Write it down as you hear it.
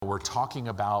we're talking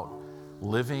about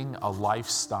living a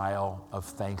lifestyle of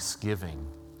thanksgiving.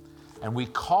 And we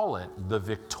call it the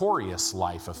victorious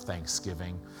life of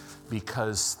thanksgiving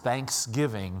because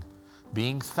thanksgiving,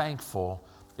 being thankful,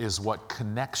 is what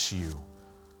connects you.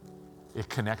 It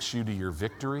connects you to your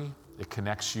victory. It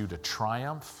connects you to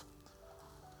triumph.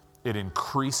 It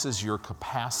increases your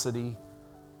capacity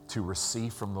to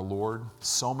receive from the Lord.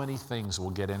 So many things we'll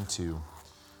get into.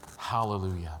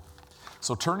 Hallelujah.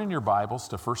 So turn in your Bibles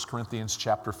to 1 Corinthians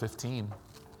chapter 15.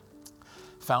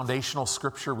 Foundational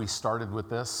scripture, we started with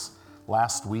this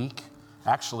last week.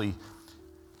 Actually,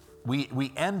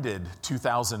 we ended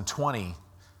 2020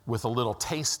 with a little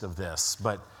taste of this,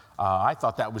 but I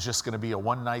thought that was just going to be a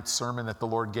one-night sermon that the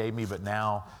Lord gave me, but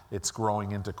now it's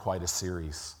growing into quite a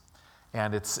series.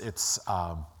 And it's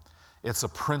a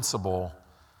principle.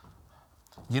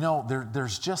 You know,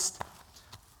 there's just,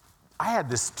 I had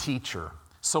this teacher.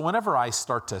 So whenever I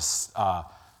start to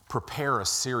prepare a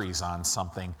series on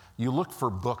something, you look for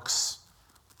books.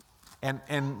 And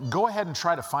go ahead and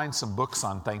try to find some books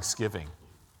on Thanksgiving.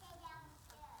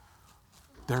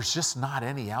 There's just not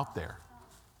any out there.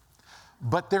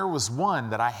 But there was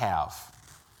one that I have.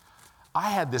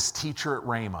 I had this teacher at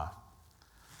Rhema.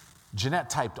 Jeanette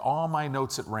typed all my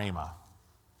notes at Rhema.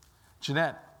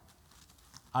 Jeanette,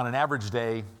 on an average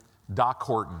day, Doc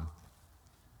Horton.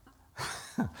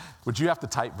 Would you have to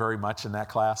type very much in that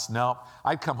class? No.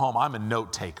 I'd come home, I'm a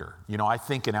note taker. You know, I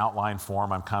think in outline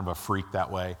form. I'm kind of a freak that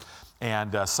way.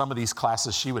 And some of these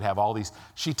classes, she would have all these.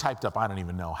 She typed up, I don't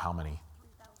even know how many.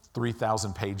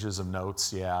 3,000 pages of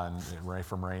notes, yeah, and right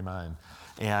from Rhema.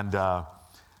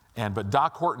 But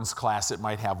Doc Horton's class, it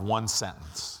might have one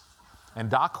sentence. And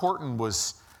Doc Horton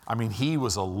was, he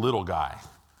was a little guy.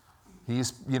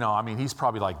 He's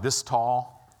probably like this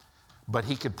tall, but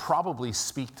he could probably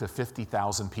speak to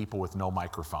 50,000 people with no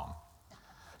microphone.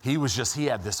 He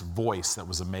had this voice that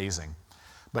was amazing.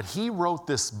 But he wrote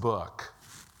this book,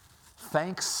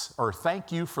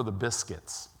 Thank You for the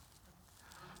Biscuits.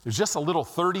 It's just a little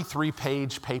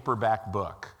 33-page paperback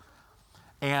book.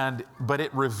 But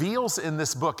it reveals in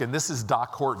this book, and this is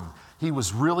Doc Horton, he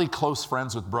was really close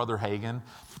friends with Brother Hagin,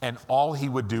 and all he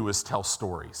would do is tell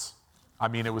stories.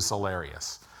 It was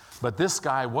hilarious. But this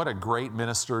guy, what a great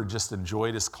minister, just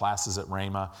enjoyed his classes at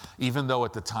Rhema, even though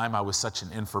at the time I was such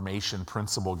an information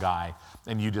principle guy,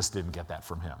 and you just didn't get that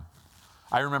from him.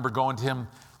 I remember going to him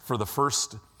for the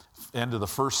first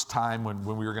time when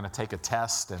we were going to take a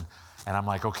test, and I'm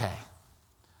like, okay,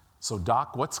 so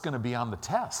Doc, what's going to be on the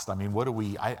test?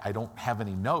 I don't have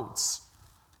any notes.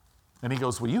 And he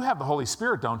goes, well, you have the Holy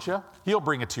Spirit, don't you? He'll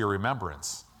bring it to your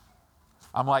remembrance.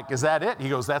 I'm like, is that it? He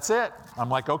goes, that's it. I'm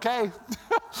like, okay.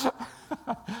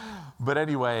 But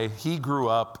anyway, he grew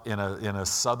up in a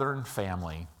Southern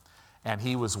family, and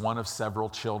he was one of several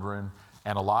children,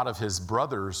 and a lot of his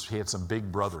brothers, he had some big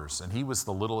brothers, and he was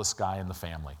the littlest guy in the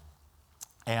family.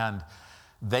 And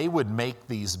they would make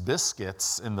these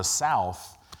biscuits in the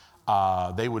South.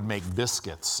 They would make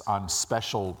biscuits on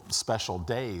special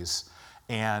days.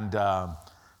 And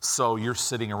so you're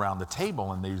sitting around the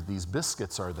table and these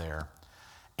biscuits are there.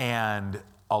 And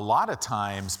a lot of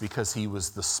times, because he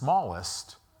was the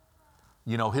smallest,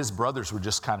 his brothers would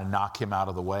just kind of knock him out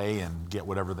of the way and get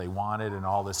whatever they wanted and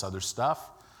all this other stuff.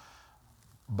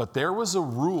 But there was a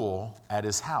rule at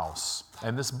his house,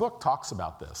 and this book talks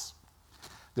about this.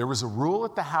 There was a rule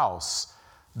at the house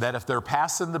that if they're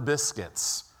passing the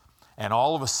biscuits and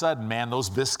all of a sudden, man, those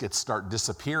biscuits start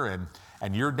disappearing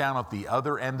and you're down at the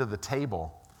other end of the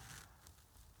table,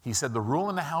 he said the rule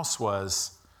in the house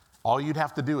was all you'd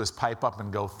have to do is pipe up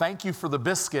and go, thank you for the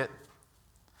biscuit.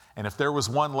 And if there was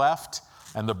one left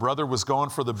and the brother was going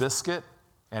for the biscuit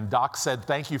and Doc said,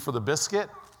 thank you for the biscuit,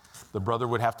 the brother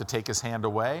would have to take his hand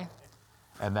away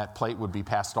and that plate would be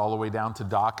passed all the way down to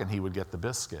Doc and he would get the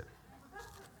biscuit.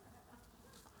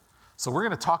 So we're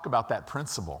going to talk about that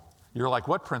principle. You're like,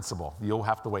 what principle? You'll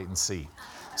have to wait and see.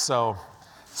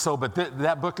 But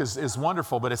that book is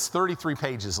wonderful, but it's 33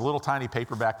 pages, a little tiny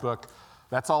paperback book.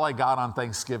 That's all I got on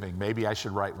Thanksgiving. Maybe I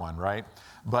should write one, right?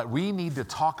 But we need to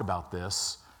talk about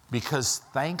this because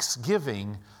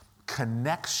Thanksgiving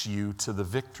connects you to the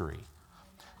victory.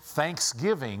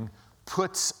 Thanksgiving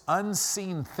puts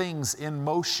unseen things in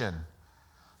motion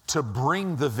to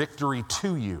bring the victory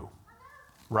to you,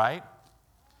 right?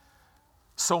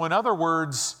 So in other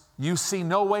words, you see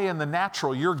no way in the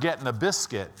natural you're getting a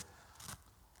biscuit,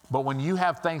 but when you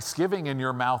have Thanksgiving in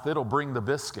your mouth, it'll bring the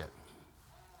biscuit.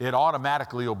 It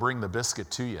automatically will bring the biscuit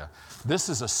to you. This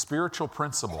is a spiritual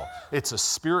principle.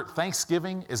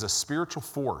 Thanksgiving is a spiritual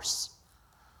force.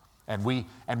 And we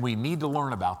need to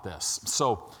learn about this.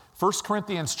 So 1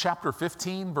 Corinthians chapter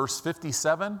 15, verse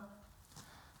 57,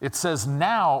 it says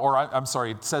now, or I'm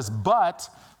sorry, it says, but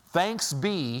thanks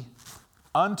be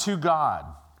unto God,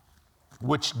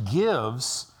 which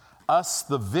gives us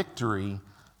the victory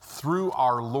through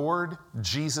our Lord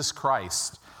Jesus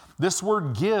Christ. This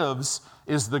word gives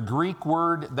is the Greek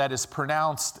word that is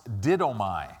pronounced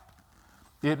didomai.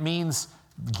 It means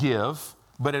give,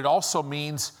 but it also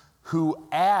means who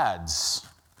adds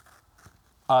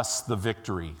us the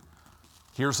victory.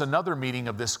 Here's another meaning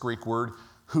of this Greek word,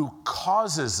 who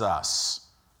causes us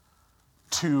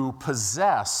to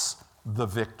possess the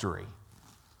victory.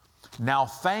 Now,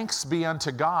 thanks be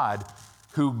unto God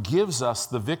who gives us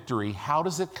the victory. How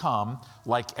does it come?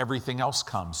 Like everything else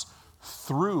comes,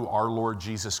 through our Lord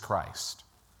Jesus Christ.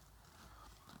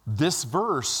 This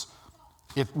verse,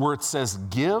 where it says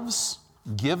gives,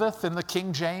 giveth in the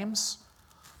King James,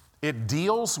 it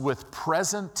deals with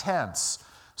present tense.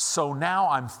 So now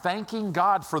I'm thanking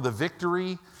God for the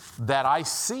victory that I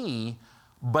see,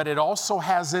 but it also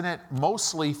has in it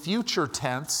mostly future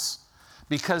tense,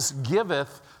 because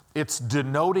giveth, it's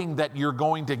denoting that you're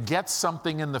going to get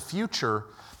something in the future.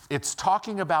 It's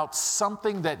talking about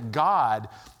something that God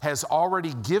has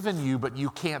already given you, but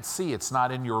you can't see. It's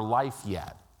not in your life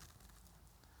yet.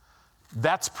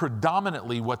 That's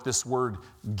predominantly what this word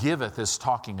giveth is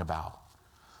talking about.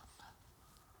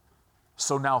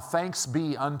 So now thanks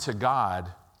be unto God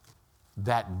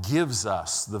that gives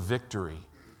us the victory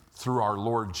through our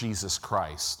Lord Jesus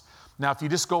Christ. Now, if you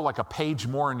just go like a page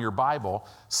more in your Bible,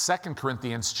 2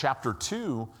 Corinthians chapter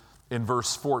 2 in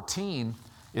verse 14,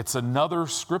 it's another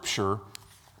scripture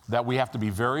that we have to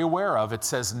be very aware of. It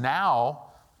says,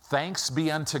 now thanks be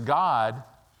unto God,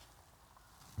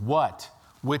 what?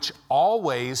 Which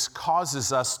always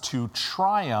causes us to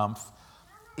triumph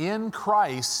in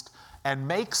Christ and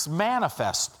makes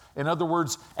manifest. In other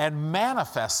words, and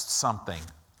manifests something.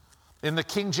 In the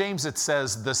King James it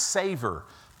says the savor,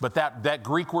 but that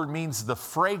Greek word means the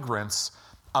fragrance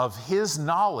of His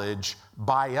knowledge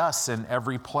by us in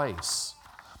every place.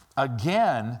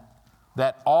 Again,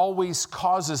 that always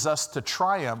causes us to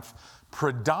triumph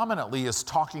predominantly is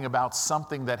talking about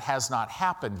something that has not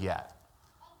happened yet.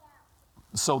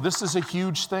 So this is a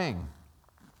huge thing.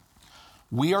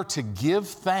 We are to give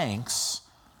thanks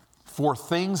for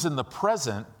things in the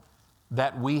present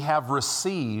that we have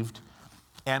received,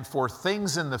 and for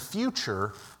things in the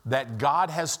future that God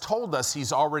has told us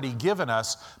He's already given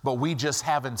us, but we just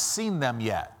haven't seen them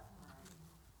yet.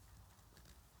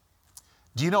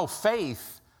 Do you know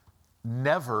faith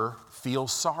never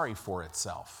feels sorry for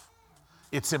itself?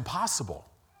 It's impossible.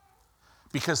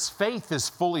 Because faith is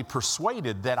fully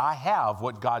persuaded that I have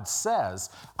what God says.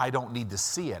 I don't need to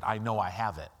see it. I know I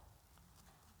have it.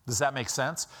 Does that make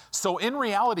sense? So in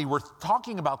reality, we're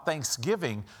talking about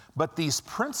thanksgiving, but these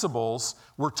principles,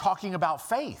 we're talking about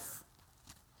faith.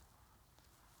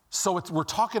 So we're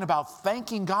talking about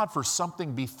thanking God for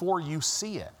something before you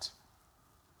see it.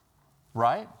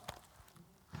 Right?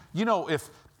 You know,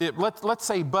 let's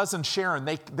say Buzz and Sharon,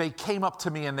 they came up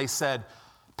to me and they said,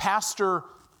 Pastor,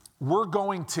 we're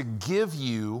going to give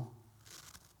you,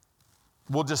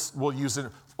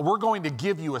 we're going to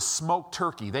give you a smoked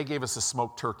turkey. They gave us a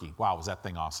smoked turkey. Wow, was that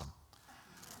thing awesome.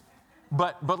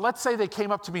 But let's say they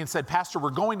came up to me and said, Pastor, we're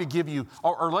going to give you,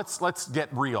 or let's get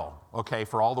real, okay,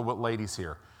 for all the ladies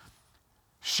here.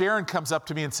 Sharon comes up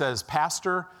to me and says,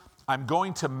 Pastor, I'm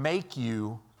going to make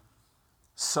you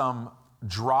some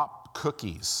drop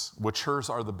cookies, which hers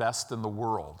are the best in the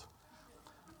world.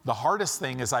 The hardest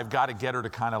thing is I've got to get her to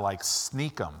kind of like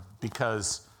sneak them,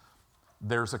 because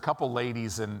there's a couple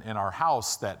ladies in our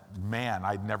house that, man,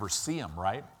 I'd never see them,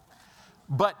 right?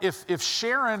 But if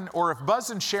Sharon, or if Buzz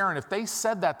and Sharon, if they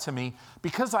said that to me,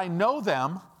 because I know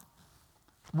them,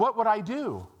 what would I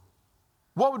do?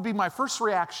 What would be my first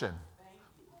reaction?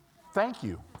 Thank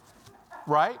you.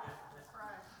 Right?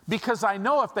 Because I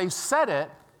know if they said it,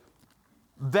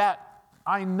 that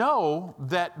I know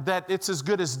that it's as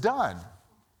good as done.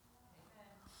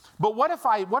 But what if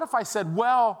I said,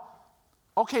 well,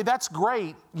 okay, that's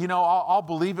great. You know, I'll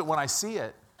believe it when I see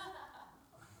it.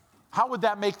 How would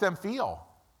that make them feel?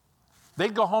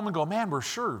 They'd go home and go, man, we're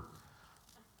sure.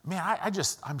 Man,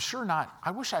 I'm sure not.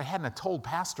 I wish I hadn't have told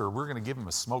Pastor we're going to give him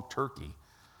a smoked turkey.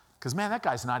 Because, man, that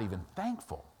guy's not even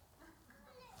thankful.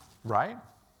 Right?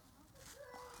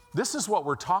 This is what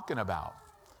we're talking about.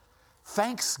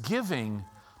 Thanksgiving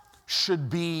should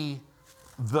be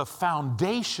the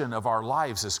foundation of our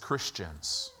lives as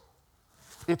Christians.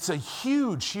 It's a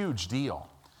huge, huge deal.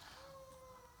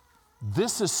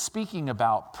 This is speaking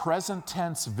about present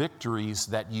tense victories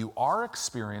that you are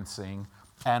experiencing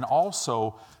and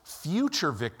also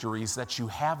future victories that you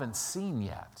haven't seen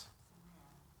yet.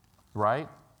 Right?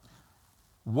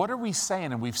 What are we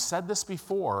saying? And we've said this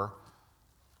before.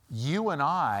 You and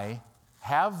I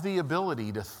have the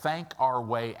ability to thank our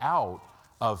way out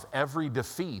of every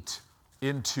defeat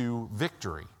into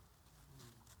victory.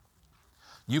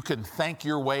 You can thank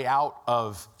your way out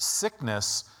of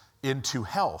sickness into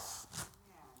health.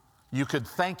 You could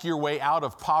thank your way out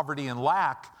of poverty and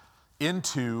lack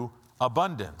into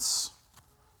abundance.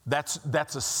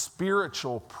 That's a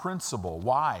spiritual principle.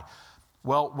 Why?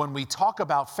 Well, when we talk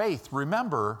about faith,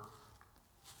 remember,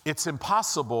 it's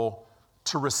impossible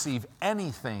to receive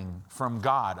anything from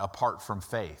God apart from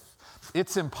faith.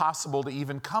 It's impossible to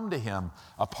even come to Him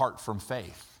apart from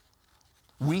faith.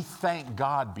 We thank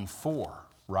God before,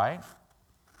 right?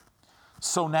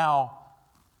 So now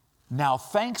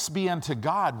thanks be unto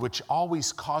God, which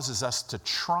always causes us to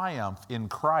triumph in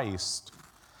Christ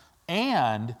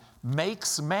and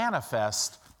makes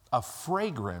manifest a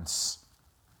fragrance,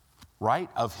 right,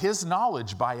 of His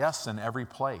knowledge by us in every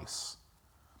place.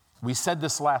 We said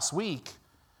this last week,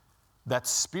 that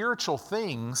spiritual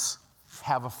things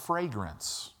have a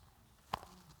fragrance.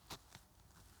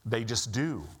 They just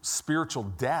do. Spiritual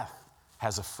death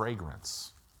has a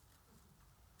fragrance.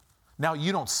 Now,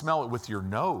 you don't smell it with your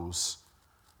nose,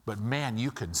 but man, you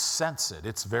can sense it.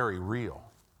 It's very real.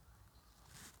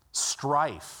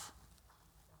 Strife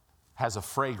has a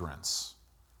fragrance.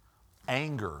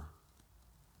 Anger,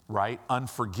 right?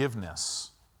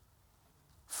 Unforgiveness,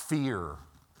 fear,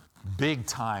 big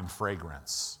time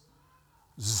fragrance.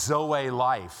 Zoe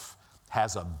life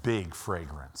has a big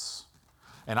fragrance.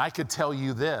 And I could tell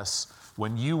you this,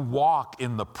 when you walk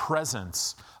in the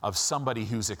presence of somebody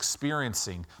who's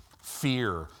experiencing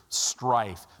fear,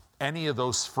 strife, any of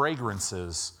those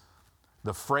fragrances,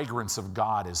 the fragrance of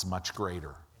God is much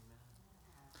greater.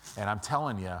 And I'm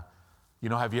telling you,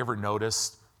 have you ever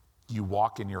noticed you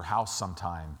walk in your house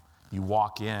sometime, you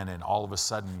walk in and all of a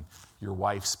sudden your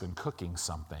wife's been cooking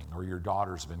something or your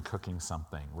daughter's been cooking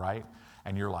something, right?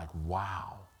 And you're like,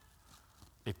 wow.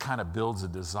 It kind of builds a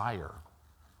desire.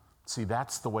 See,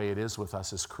 that's the way it is with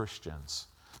us as Christians.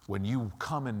 When you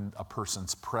come in a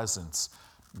person's presence,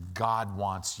 God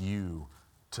wants you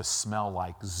to smell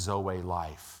like Zoe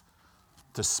life,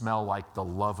 to smell like the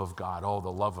love of God. Oh,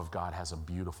 the love of God has a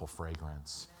beautiful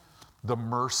fragrance. The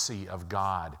mercy of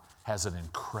God has an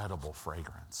incredible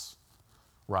fragrance,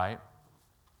 right?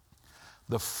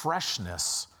 The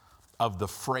freshness of the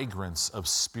fragrance of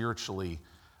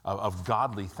of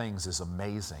godly things is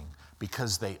amazing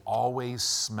because they always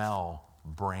smell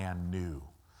brand new,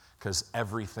 because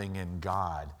everything in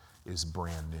God is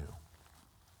brand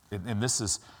new. And this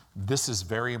is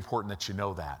very important that you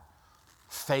know that.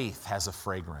 Faith has a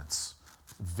fragrance.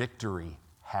 Victory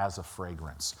has a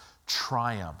fragrance.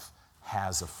 Triumph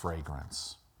has a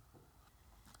fragrance.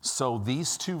 So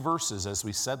these two verses, as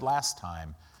we said last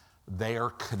time, they are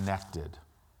connected.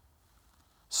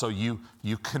 So you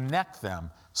connect them.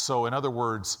 So in other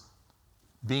words,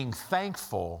 being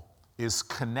thankful is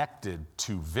connected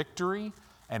to victory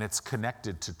and it's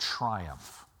connected to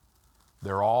triumph.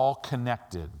 They're all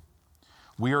connected.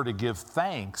 We are to give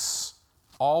thanks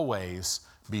always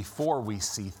before we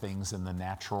see things in the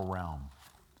natural realm.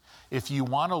 If you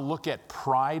want to look at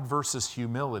pride versus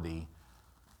humility,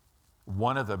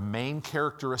 one of the main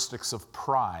characteristics of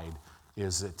pride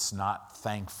is it's not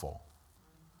thankful.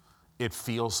 It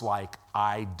feels like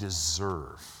I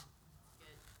deserve,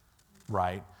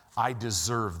 right? I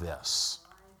deserve this,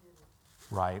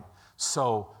 right?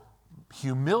 So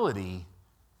humility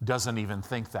doesn't even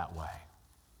think that way.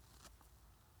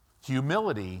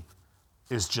 Humility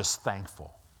is just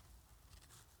thankful.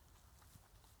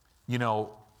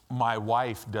 My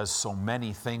wife does so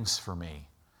many things for me,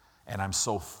 and I'm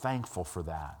so thankful for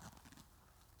that.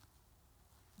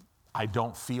 I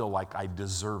don't feel like I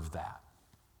deserve that.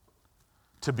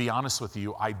 To be honest with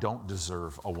you, I don't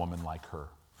deserve a woman like her.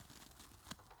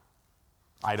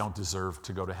 I don't deserve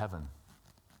to go to heaven.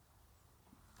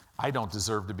 I don't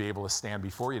deserve to be able to stand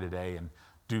before you today and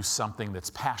do something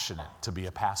that's passionate to be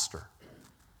a pastor.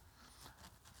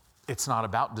 It's not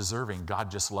about deserving. God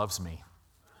just loves me,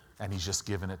 and He's just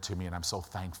given it to me, and I'm so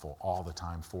thankful all the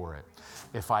time for it.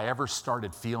 If I ever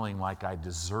started feeling like I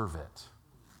deserve it,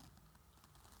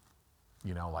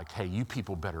 like, hey, you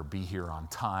people better be here on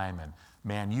time, and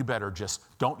man, you better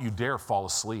don't you dare fall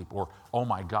asleep, or, oh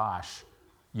my gosh,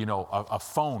 a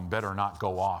phone better not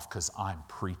go off because I'm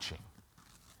preaching.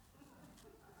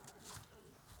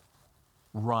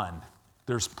 Run.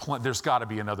 There's got to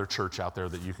be another church out there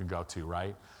that you can go to,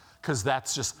 right? Because that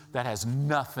has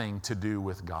nothing to do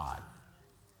with God.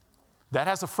 That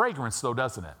has a fragrance though,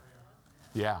 doesn't it?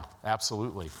 Yeah,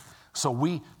 absolutely.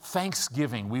 So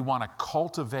Thanksgiving, we want to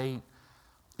cultivate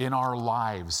in our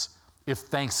lives. If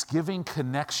Thanksgiving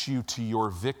connects you to your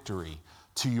victory,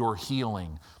 to your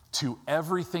healing, to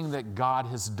everything that God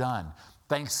has done,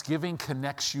 Thanksgiving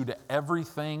connects you to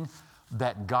everything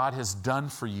that God has done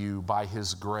for you by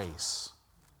His grace.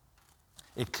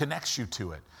 It connects you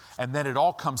to it. And then it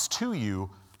all comes to you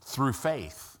through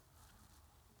faith.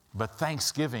 But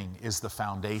Thanksgiving is the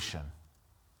foundation.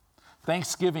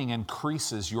 Thanksgiving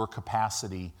increases your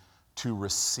capacity to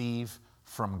receive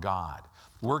from God.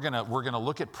 We're gonna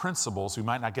look at principles. We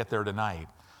might not get there tonight,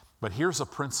 but here's a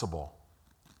principle.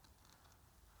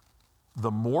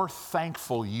 The more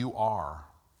thankful you are,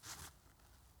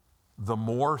 the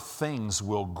more things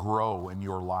will grow in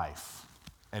your life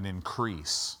and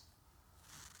increase.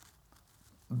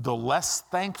 The less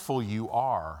thankful you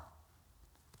are,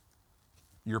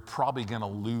 you're probably going to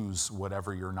lose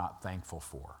whatever you're not thankful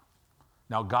for.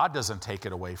 Now, God doesn't take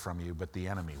it away from you, but the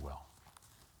enemy will.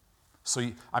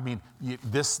 So,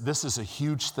 this is a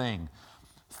huge thing.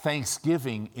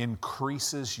 Thanksgiving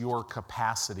increases your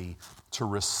capacity to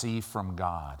receive from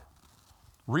God.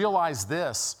 Realize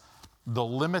this, the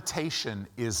limitation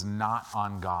is not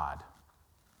on God.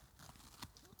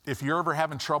 If you're ever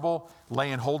having trouble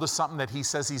laying hold of something that He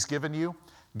says He's given you,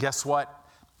 guess what?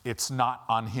 It's not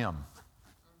on Him.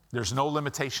 There's no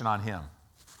limitation on Him,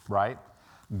 right?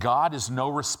 God is no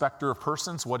respecter of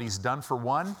persons. What He's done for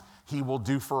one, He will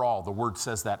do for all. The Word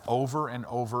says that over and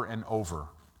over and over.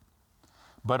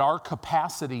 But our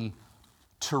capacity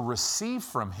to receive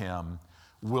from Him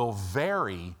will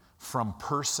vary from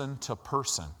person to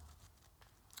person.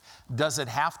 Does it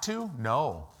have to?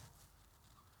 No.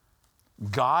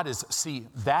 That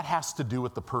has to do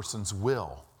with the person's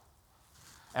will.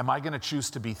 Am I going to choose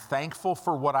to be thankful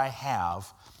for what I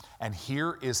have? And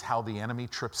here is how the enemy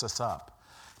trips us up.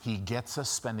 He gets us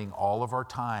spending all of our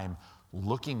time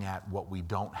looking at what we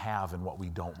don't have and what we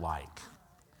don't like.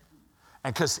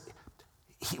 And because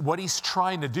what he's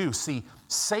trying to do,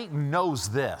 Satan knows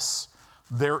this.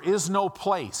 There is no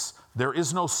place, there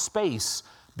is no space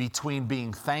between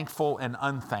being thankful and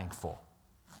unthankful.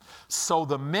 So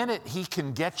the minute he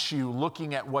can get you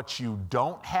looking at what you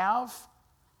don't have,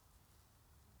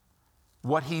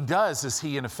 what he does is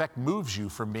he in effect moves you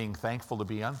from being thankful to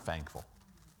be unthankful.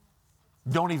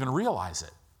 Don't even realize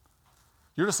it.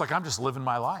 You're just like, I'm just living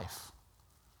my life,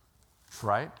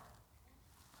 right?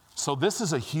 So this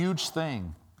is a huge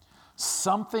thing.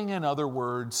 Something, in other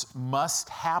words, must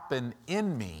happen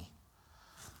in me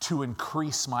to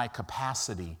increase my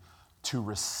capacity to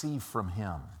receive from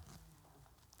Him.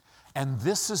 And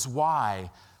this is why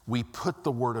we put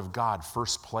the Word of God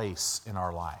first place in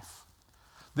our life.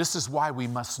 This is why we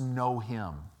must know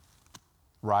Him,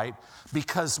 right?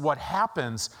 Because what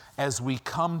happens as we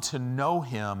come to know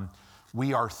Him,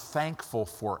 we are thankful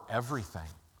for everything.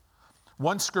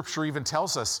 One scripture even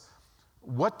tells us,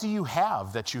 what do you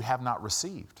have that you have not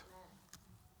received?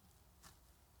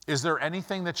 Is there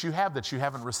anything that you have that you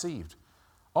haven't received?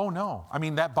 Oh no.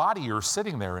 That body you're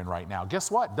sitting there in right now,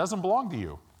 guess what? Doesn't belong to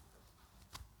you.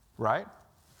 Right?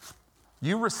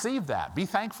 You received that. Be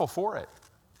thankful for it.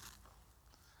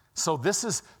 So this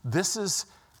is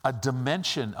a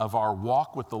dimension of our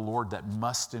walk with the Lord that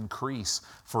must increase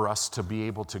for us to be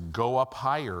able to go up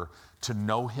higher, to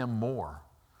know Him more.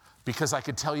 Because I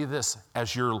could tell you this,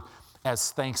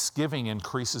 as Thanksgiving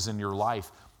increases in your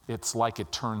life, it's like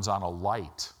it turns on a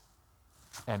light.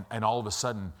 And all of a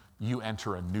sudden, you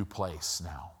enter a new place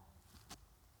now.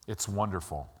 It's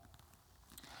wonderful.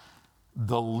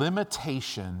 The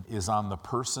limitation is on the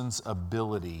person's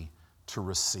ability to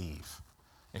receive.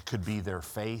 It could be their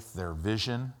faith, their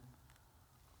vision,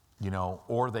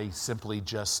 or they simply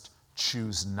just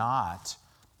choose not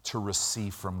to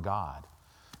receive from God.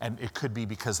 And it could be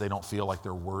because they don't feel like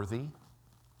they're worthy.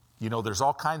 There's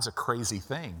all kinds of crazy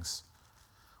things.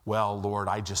 Well, Lord,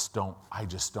 I just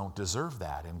don't deserve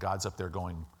that. And God's up there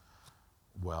going,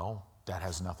 well, that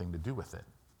has nothing to do with it.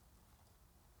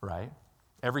 Right?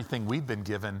 Everything we've been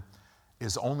given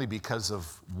is only because of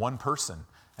one person,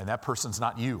 and that person's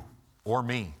not you or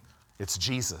me. It's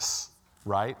Jesus,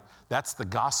 right? That's the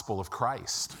gospel of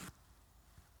Christ.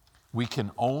 We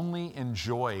can only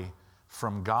enjoy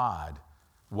from God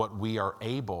what we are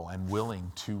able and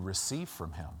willing to receive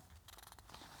from Him.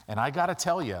 And I got to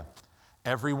tell you,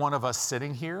 every one of us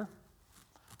sitting here,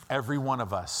 every one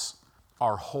of us,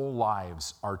 our whole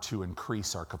lives are to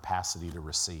increase our capacity to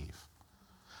receive.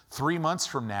 3 months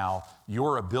from now,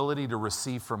 your ability to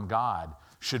receive from God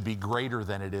should be greater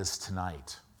than it is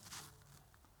tonight.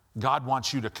 God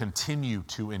wants you to continue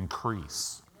to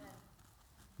increase.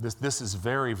 This is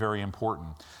very, very important.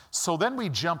 So then we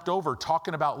jumped over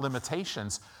talking about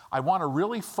limitations. I want to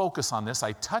really focus on this.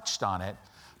 I touched on it,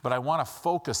 but I want to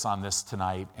focus on this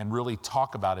tonight and really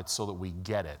talk about it so that we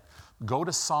get it. Go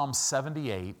to Psalm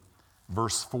 78,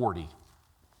 verse 40.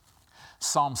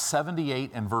 Psalm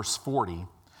 78 and verse 40.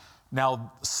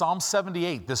 Now, Psalm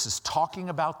 78, this is talking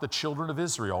about the children of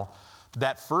Israel,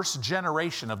 that first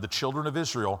generation of the children of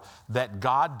Israel that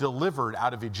God delivered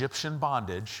out of Egyptian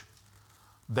bondage.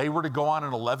 They were to go on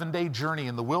an 11-day journey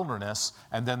in the wilderness,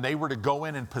 and then they were to go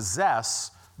in and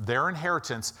possess their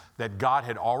inheritance that God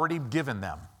had already given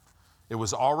them. It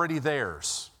was already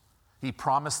theirs. He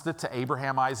promised it to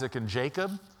Abraham, Isaac, and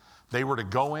Jacob. They were to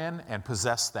go in and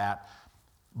possess that.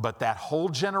 But that whole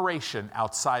generation,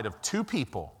 outside of two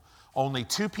people, only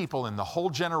two people in the whole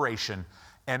generation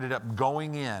ended up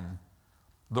going in.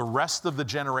 The rest of the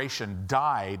generation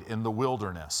died in the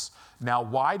wilderness. Now,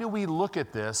 why do we look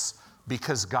at this?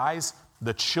 Because, guys,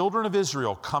 the children of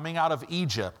Israel coming out of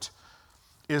Egypt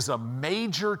is a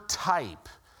major type.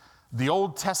 The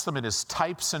Old Testament is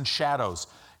types and shadows.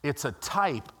 It's a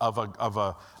type of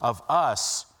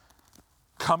us.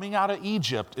 Coming out of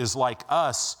Egypt is like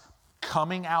us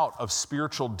coming out of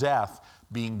spiritual death,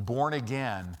 being born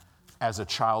again as a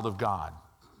child of God.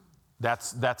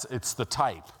 It's the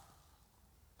type.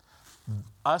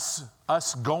 Us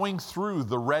going through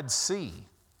the Red Sea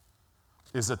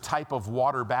is a type of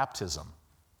water baptism.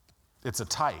 It's a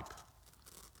type.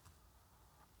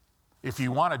 If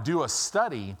you want to do a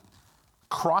study,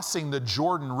 crossing the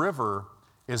Jordan River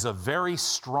is a very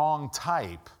strong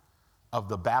type of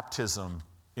the baptism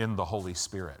in the Holy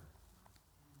Spirit.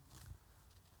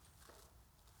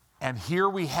 And here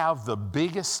we have the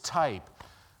biggest type.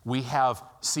 We have,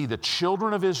 the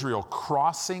children of Israel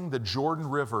crossing the Jordan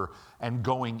River and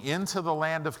going into the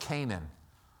land of Canaan.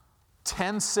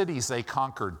 10 cities they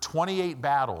conquered, 28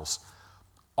 battles.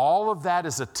 All of that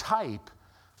is a type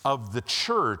of the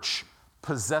church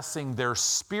possessing their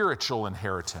spiritual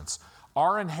inheritance.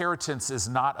 Our inheritance is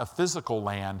not a physical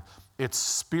land, it's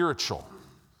spiritual.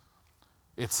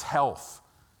 It's health,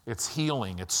 it's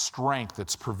healing, it's strength,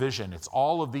 it's provision, it's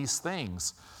all of these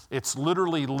things. It's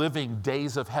literally living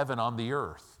days of heaven on the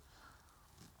earth.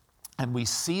 And we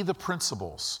see the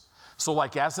principles. So,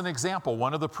 like as an example,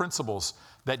 one of the principles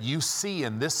that you see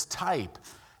in this type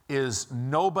is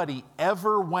nobody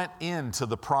ever went into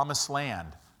the promised land.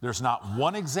 There's not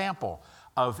one example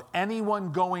of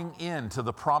anyone going into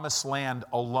the promised land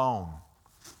alone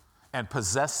and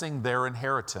possessing their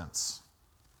inheritance.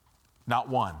 Not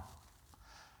one.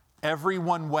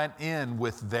 Everyone went in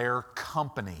with their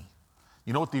company.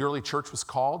 You know what the early church was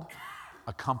called?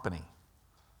 A company.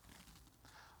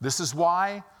 This is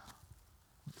why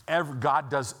God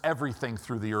does everything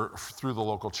through the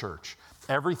local church.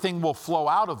 Everything will flow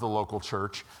out of the local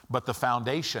church, but the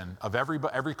foundation of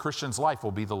every Christian's life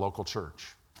will be the local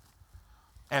church.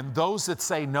 And those that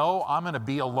say, no, I'm going to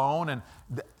be alone, and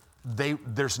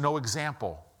there's no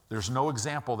example. There's no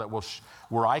example that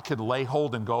where I could lay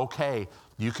hold and go, okay,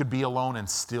 you could be alone and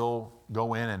still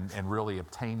go in and really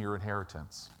obtain your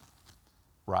inheritance.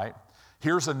 Right?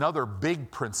 Here's another big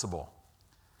principle.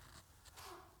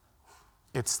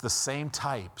 It's the same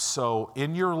type. So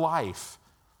in your life,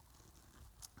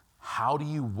 how do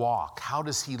you walk? How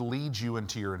does He lead you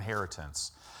into your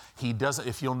inheritance? He doesn't,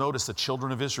 if you'll notice, the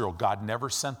children of Israel, God never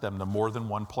sent them to more than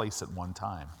one place at one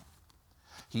time.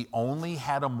 He only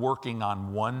had them working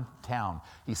on one town.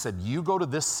 He said, you go to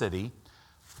this city,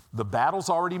 the battle's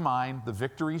already mine, the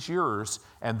victory's yours,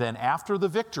 and then after the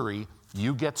victory,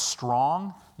 you get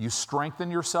strong, you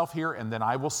strengthen yourself here, and then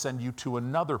I will send you to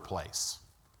another place.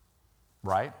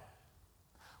 Right?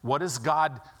 What does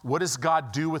God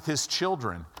do with His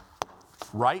children?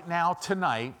 Right now,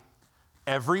 tonight,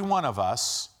 every one of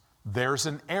us, there's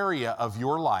an area of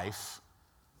your life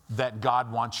that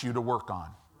God wants you to work on.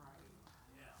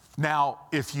 Now,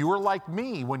 if you were like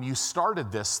me when you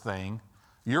started this thing,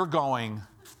 you're going,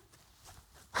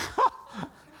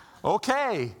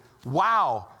 okay,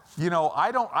 wow,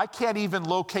 I can't even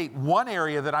locate one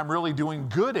area that I'm really doing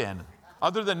good in.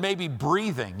 Other than maybe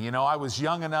breathing. I was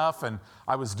young enough and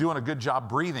I was doing a good job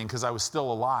breathing because I was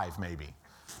still alive maybe.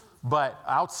 But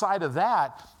outside of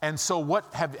that, and so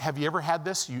what, have you ever had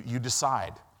this? You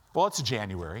decide, well, it's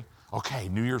January. Okay,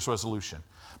 New Year's resolution.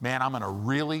 Man, I'm going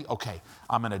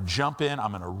to jump in.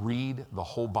 I'm going to read the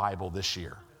whole Bible this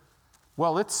year.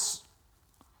 Well, it's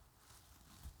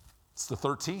the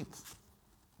 13th.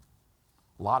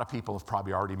 A lot of people have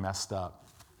probably already messed up.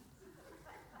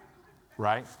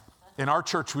 Right? In our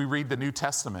church, we read the New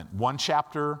Testament, one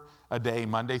chapter a day,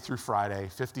 Monday through Friday,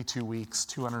 52 weeks,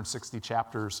 260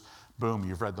 chapters. Boom,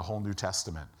 you've read the whole New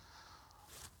Testament.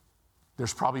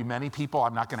 There's probably many people,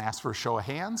 I'm not going to ask for a show of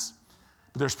hands,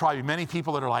 but there's probably many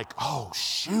people that are like, oh,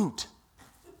 shoot,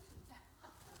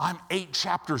 I'm 8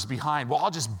 chapters behind. Well, I'll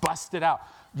just bust it out.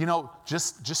 You know,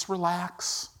 just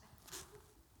relax.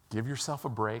 Give yourself a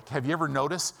break. Have you ever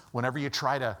noticed whenever you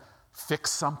try to fix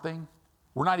something,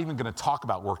 we're not even going to talk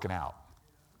about working out.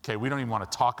 Okay, we don't even want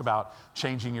to talk about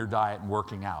changing your diet and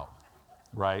working out,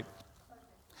 right?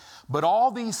 But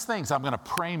all these things, I'm going to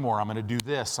pray more, I'm going to do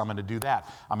this, I'm going to do that.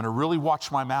 I'm going to really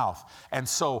watch my mouth. And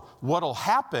so what'll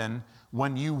happen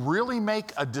when you really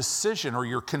make a decision or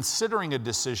you're considering a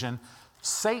decision,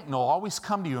 Satan will always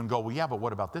come to you and go, well, yeah, but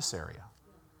what about this area?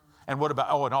 And what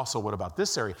about, and also what about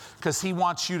this area? Because he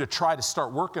wants you to try to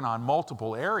start working on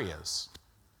multiple areas.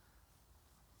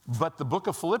 But the book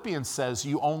of Philippians says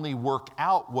you only work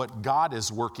out what God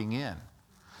is working in.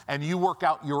 And you work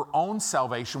out your own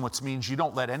salvation, which means you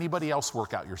don't let anybody else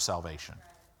work out your salvation.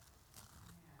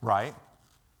 Right?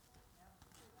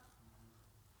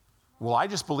 Well, I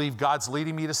just believe God's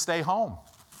leading me to stay home.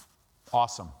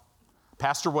 Awesome.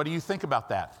 Pastor, what do you think about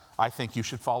that? I think you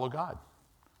should follow God.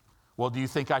 Well, do you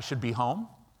think I should be home?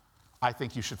 I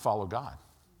think you should follow God.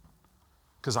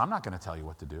 Because I'm not going to tell you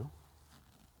what to do.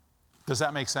 Does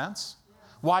that make sense?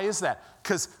 Why is that?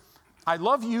 Because I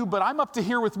love you, but I'm up to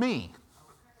here with me.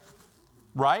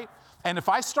 Right? And if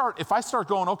I start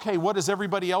going, okay, what does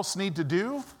everybody else need to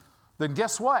do? Then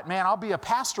guess what? Man, I'll be a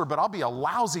pastor, but I'll be a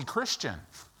lousy Christian.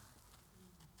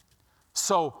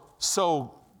 So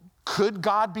could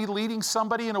God be leading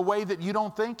somebody in a way that you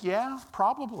don't think? Yeah,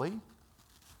 probably.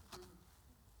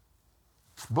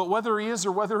 But whether he is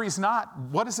or whether he's not,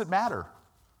 what does it matter?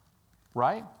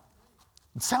 Right?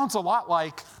 It sounds a lot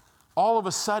like all of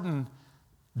a sudden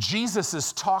Jesus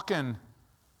is talking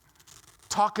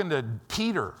to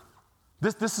Peter.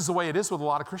 This is the way it is with a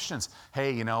lot of Christians.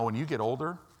 Hey, you know, when you get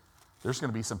older, there's going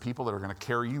to be some people that are going to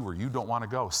carry you where you don't want to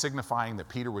go, signifying that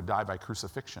Peter would die by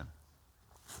crucifixion.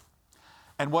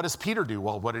 And what does Peter do?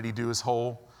 Well, what did he do the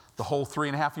whole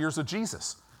 3.5 years of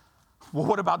Jesus? Well,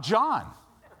 what about John?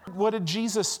 What did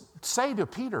Jesus say to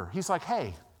Peter? He's like,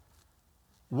 hey,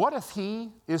 what if he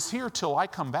is here till I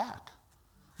come back?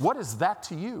 What is that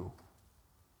to you?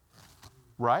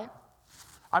 Right?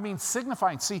 I mean,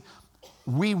 signifying, see,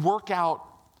 we work out,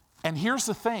 and here's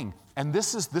the thing, and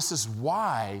this is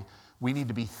why we need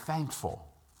to be thankful.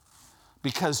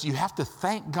 Because you have to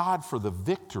thank God for the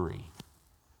victory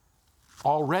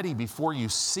already before you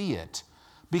see it.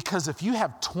 Because if you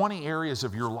have 20 areas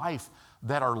of your life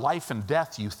that are life and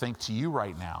death, you think to you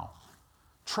right now,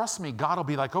 trust me, God will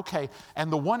be like, okay,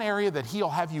 and the one area that he'll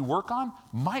have you work on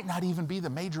might not even be the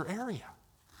major area.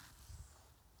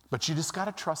 But you just got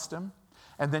to trust him.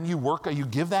 And then you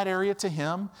give that area to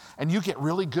him, and you get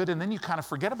really good, and then you kind of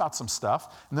forget about some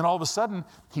stuff, and then all of a sudden,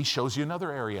 he shows you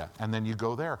another area, and then you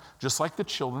go there, just like the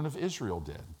children of Israel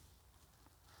did.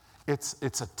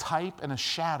 It's a type and a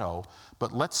shadow,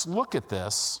 but let's look at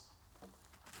this.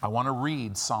 I want to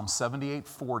read Psalm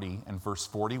 78:40 and verse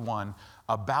 41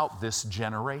 about this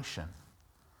generation.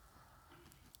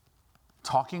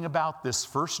 Talking about this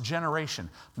first generation.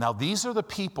 Now, these are the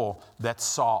people that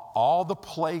saw all the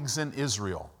plagues in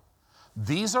Israel.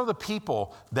 These are the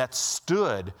people that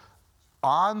stood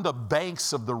on the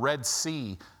banks of the Red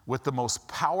Sea with the most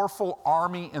powerful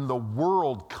army in the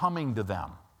world coming to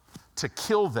them to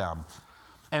kill them,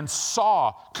 and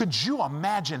saw, could you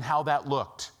imagine how that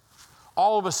looked?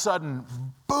 All of a sudden,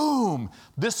 boom,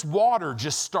 this water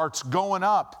just starts going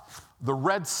up the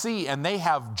Red Sea, and they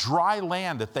have dry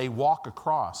land that they walk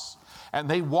across. And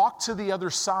they walk to the other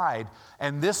side,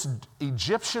 and this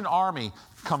Egyptian army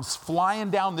comes flying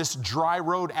down this dry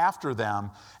road after them,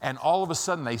 and all of a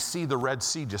sudden they see the Red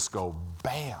Sea just go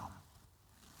bam.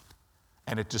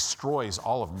 And it destroys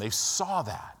all of them. They saw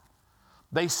that.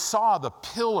 They saw the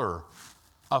pillar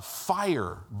of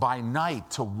fire by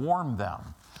night to warm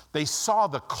them. They saw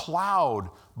the cloud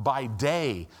by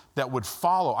day that would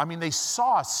follow. I mean, they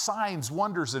saw signs,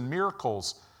 wonders, and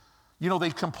miracles. You know,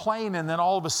 they'd complain, and then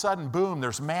all of a sudden, boom,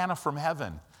 there's manna from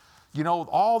heaven. You know,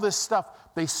 all this stuff.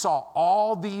 They saw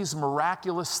all these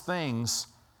miraculous things,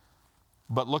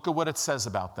 but look at what it says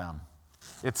about them.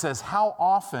 It says, how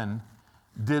often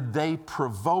did they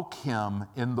provoke him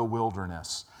in the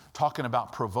wilderness? Talking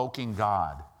about provoking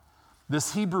God.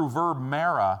 This Hebrew verb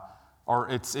mara, or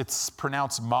it's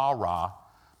pronounced mara,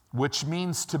 which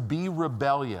means to be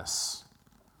rebellious.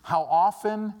 How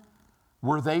often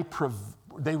were they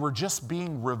were just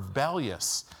being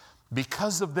rebellious?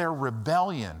 Because of their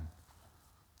rebellion,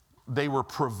 they were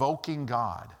provoking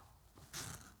God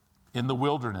in the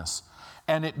wilderness,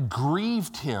 and it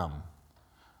grieved him.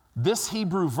 This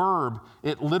Hebrew verb,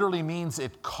 it literally means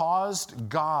it caused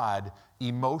God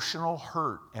emotional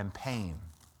hurt and pain.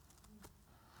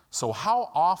 So how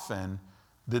often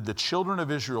did the children of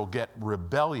Israel get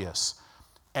rebellious?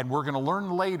 And we're going to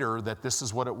learn later that this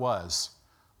is what it was.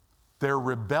 Their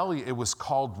rebellion, it was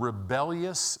called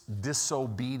rebellious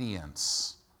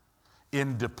disobedience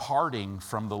in departing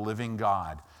from the living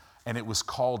God. And it was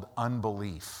called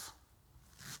unbelief.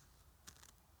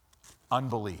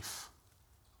 Unbelief.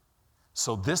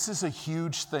 So this is a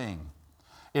huge thing.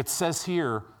 It says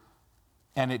here,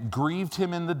 and it grieved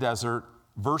him in the desert,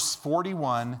 verse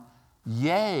 41,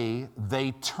 yea,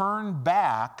 they turned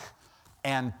back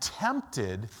and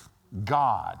tempted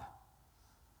God,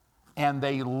 and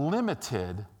they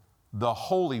limited the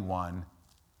Holy One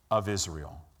of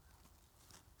Israel.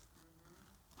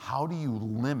 How do you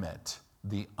limit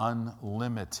the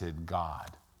unlimited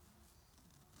God?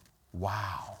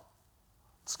 Wow.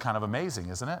 It's kind of amazing,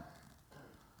 isn't it?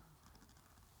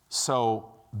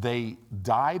 So they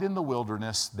died in the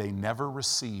wilderness. They never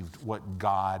received what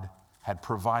God had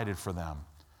provided for them.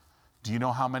 Do you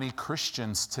know how many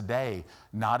Christians today,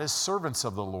 not as servants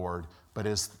of the Lord, but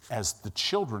as the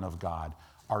children of God,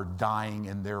 are dying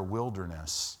in their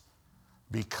wilderness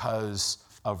because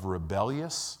of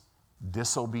rebellious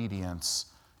disobedience?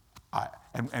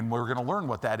 And we're going to learn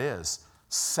what that is.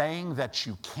 Saying that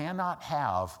you cannot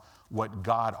have what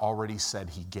God already said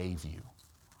he gave you.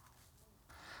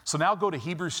 So now go to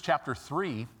Hebrews chapter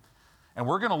 3, and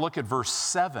we're going to look at verse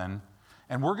 7,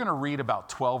 and we're going to read about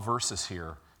 12 verses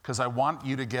here, because I want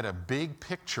you to get a big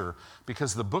picture,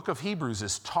 because the book of Hebrews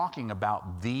is talking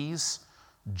about these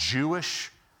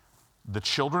the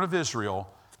children of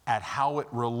Israel, at how it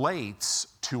relates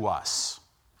to us.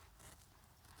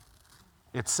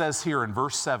 It says here in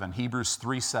verse 7, Hebrews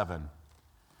 3:7,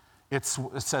 it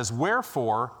says,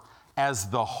 wherefore, as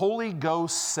the Holy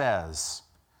Ghost says,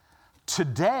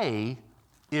 today,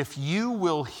 if you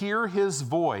will hear his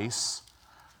voice,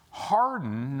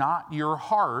 harden not your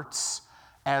hearts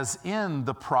as in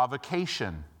the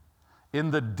provocation,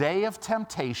 in the day of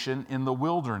temptation in the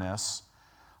wilderness,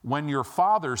 when your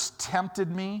fathers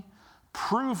tempted me,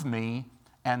 proved me,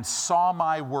 and saw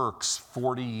my works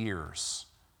 40 years.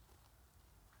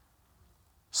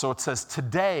 So it says,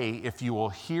 today, if you will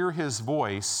hear his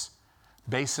voice,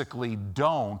 basically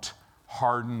don't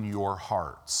harden your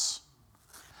hearts.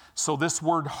 So this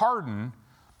word harden,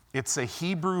 it's a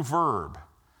Hebrew verb.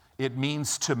 It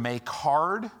means to make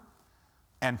hard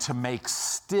and to make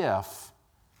stiff.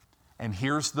 And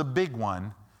here's the big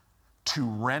one, to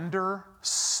render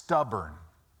stubborn.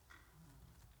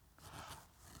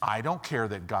 I don't care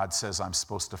that God says I'm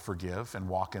supposed to forgive and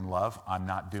walk in love. I'm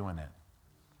not doing it.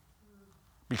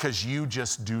 Because you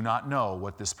just do not know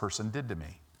what this person did to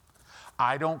me.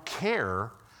 I don't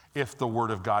care if the Word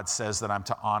of God says that I'm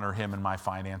to honor him in my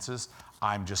finances.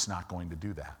 I'm just not going to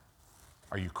do that.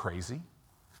 Are you crazy?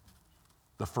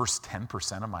 The first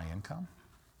 10% of my income?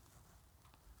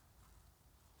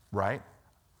 Right?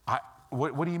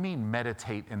 What do you mean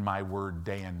meditate in my word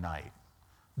day and night?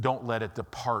 Don't let it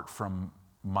depart from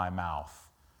my mouth.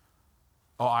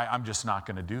 Oh, I'm just not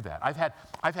going to do that.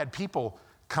 I've had people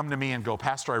come to me and go,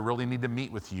 Pastor, I really need to meet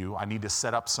with you. I need to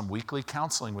set up some weekly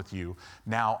counseling with you.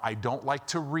 Now, I don't like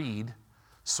to read,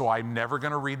 so I'm never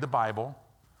going to read the Bible.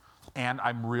 And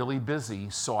I'm really busy,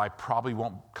 so I probably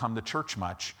won't come to church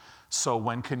much. So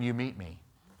when can you meet me?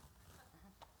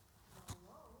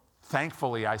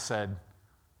 Thankfully, I said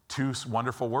two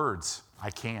wonderful words. I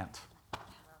can't.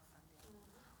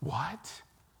 What?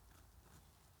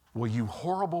 Well, you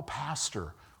horrible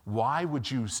pastor. Why would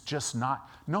you just not?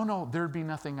 No, there'd be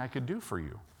nothing I could do for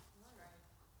you.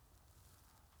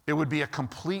 It would be a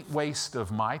complete waste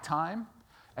of my time,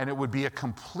 and it would be a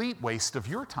complete waste of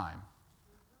your time.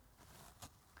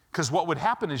 Because what would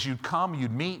happen is you'd come,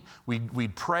 you'd meet,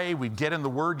 we'd pray, we'd get in the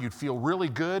Word, you'd feel really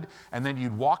good, and then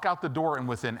you'd walk out the door, and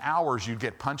within hours you'd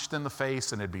get punched in the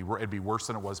face, and it'd be worse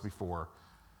than it was before.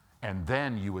 And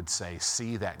then you would say,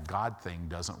 see, that God thing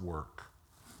doesn't work.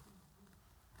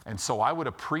 And so I would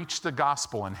have preached the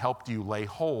gospel and helped you lay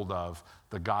hold of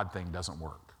the God thing doesn't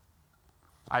work.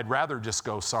 I'd rather just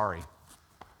go, sorry.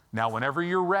 Now, whenever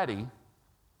you're ready,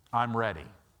 I'm ready.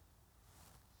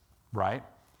 Right?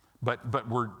 But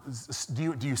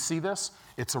do you see this?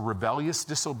 It's a rebellious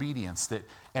disobedience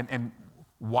and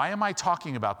why am I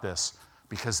talking about this?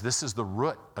 Because this is the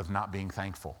root of not being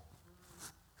thankful.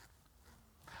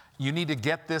 You need to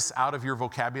get this out of your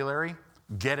vocabulary.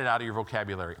 Get it out of your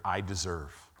vocabulary. I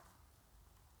deserve.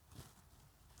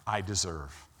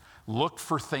 Look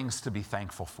for things to be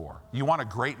thankful for. You want a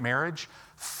great marriage?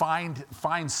 Find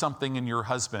something in your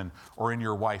husband or in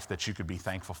your wife that you could be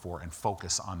thankful for and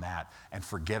focus on that and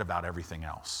forget about everything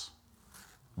else.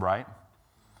 Right?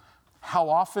 How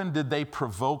often did they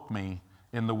provoke me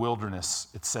in the wilderness,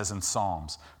 it says in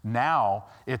Psalms. Now,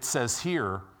 it says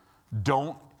here,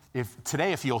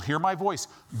 if you'll hear my voice,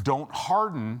 don't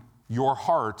harden your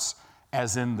hearts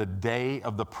as in the day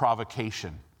of the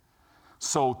provocation.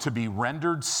 So to be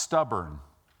rendered stubborn.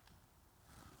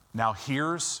 Now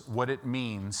here's what it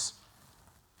means.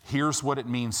 Here's what it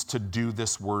means to do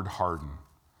this word harden.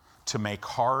 To make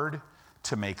hard,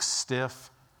 to make stiff,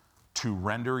 to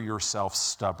render yourself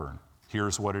stubborn.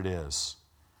 Here's what it is.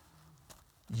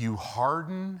 You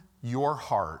harden your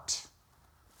heart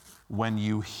when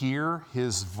you hear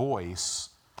his voice,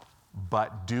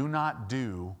 but do not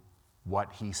do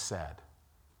what he said.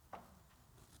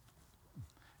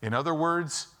 In other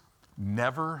words,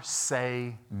 never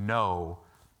say no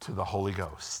to the Holy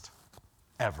Ghost,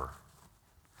 ever.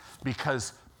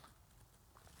 Because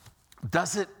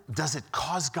does it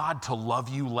cause God to love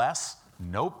you less?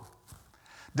 Nope.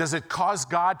 Does it cause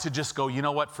God to just go, you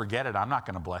know what, forget it, I'm not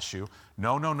going to bless you?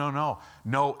 No.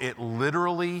 No, it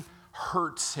literally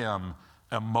hurts him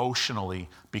emotionally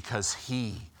because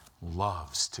he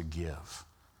loves to give.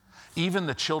 Even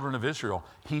the children of Israel,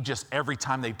 every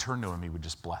time they turned to him, he would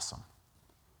just bless them.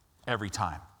 Every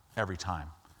time.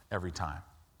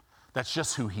 That's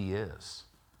just who he is.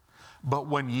 But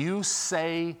when you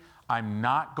say, I'm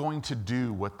not going to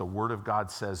do what the Word of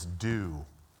God says do,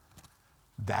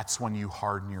 that's when you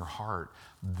harden your heart.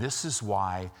 This is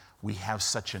why we have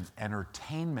such an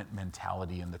entertainment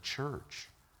mentality in the church.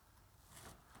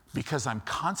 Because I'm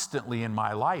constantly in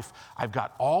my life, I've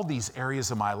got all these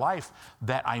areas of my life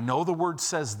that I know the Word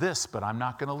says this, but I'm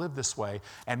not going to live this way.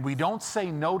 And we don't say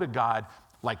no to God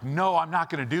like, no, I'm not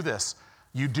going to do this.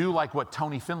 You do like what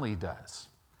Tony Finley does.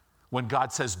 When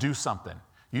God says do something,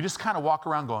 you just kind of walk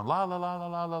around going, la, la, la, la,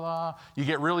 la, la, la. You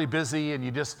get really busy and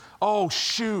you just, oh,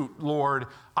 shoot, Lord,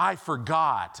 I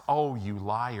forgot. Oh, you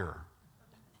liar.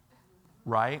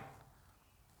 Right?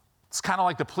 It's kind of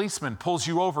like the policeman pulls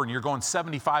you over and you're going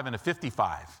 75 and a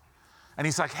 55. And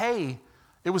he's like, hey,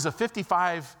 it was a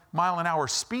 55 mile an hour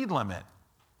speed limit.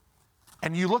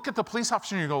 And you look at the police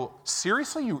officer and you go,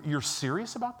 seriously? You're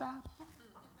serious about that?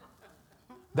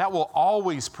 That will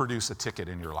always produce a ticket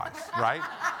in your life, right?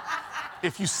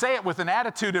 If you say it with an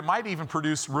attitude, it might even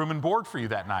produce room and board for you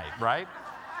that night, right?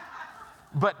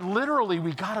 But literally,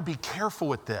 we got to be careful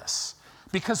with this.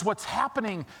 Because what's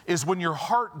happening is when your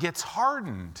heart gets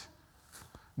hardened,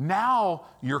 now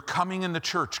you're coming in the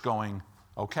church going,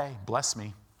 okay, bless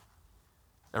me.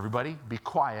 Everybody, be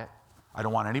quiet. I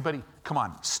don't want anybody, come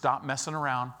on, stop messing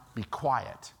around, be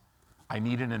quiet. I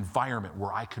need an environment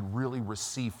where I can really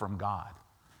receive from God.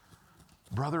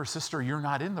 Brother or sister, you're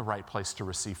not in the right place to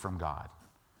receive from God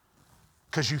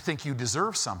because you think you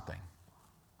deserve something.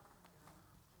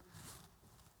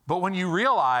 But when you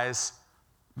realize,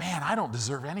 man, I don't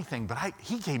deserve anything, but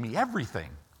he gave me everything,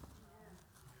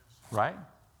 right?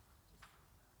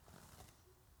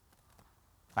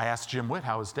 I asked Jim Witt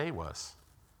how his day was,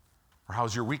 or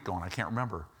how's your week going? I can't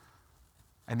remember.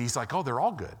 And he's like, oh, they're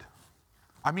all good.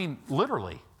 I mean,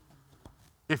 literally.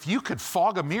 If you could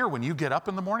fog a mirror when you get up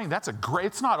in the morning,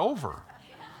 it's not over.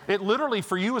 It literally,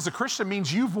 for you as a Christian,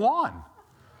 means you've won.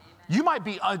 You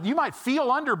might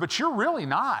feel under, but you're really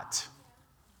not,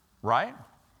 right?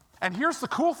 And here's the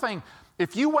cool thing.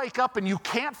 If you wake up and you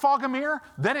can't fog a mirror,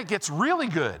 then it gets really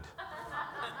good.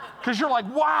 Because you're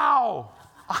like, wow,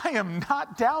 I am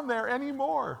not down there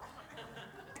anymore.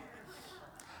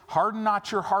 Harden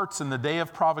not your hearts in the day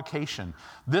of provocation.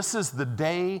 This is the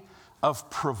day of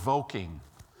provoking.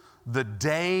 The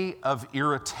day of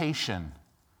irritation.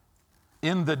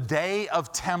 In the day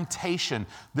of temptation.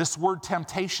 This word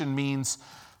temptation means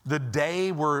the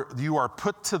day where you are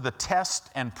put to the test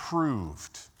and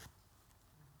proved.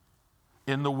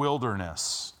 In the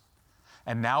wilderness.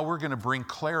 And now we're going to bring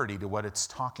clarity to what it's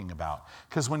talking about.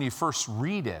 Because when you first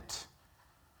read it,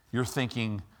 you're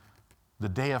thinking, the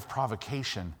day of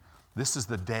provocation, this is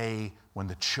the day when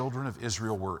the children of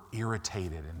Israel were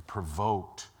irritated and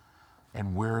provoked,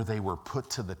 and where they were put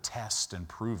to the test and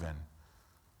proven.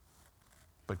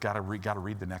 But got to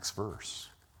read the next verse.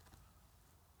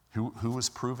 Who was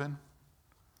proven?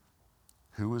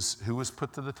 Who was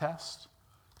put to the test?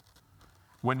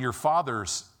 When your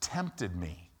fathers tempted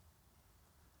me.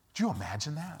 Do you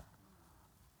imagine that?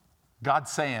 God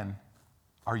saying,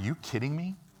 are you kidding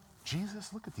me?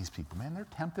 Jesus, look at these people, man, they're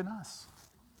tempting us.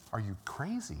 Are you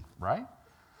crazy, right?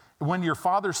 When your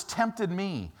fathers tempted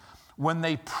me, when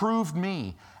they proved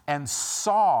me and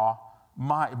saw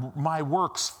my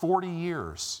works 40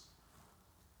 years.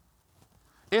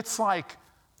 It's like,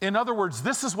 in other words,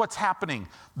 this is what's happening.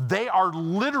 They are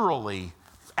literally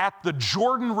at the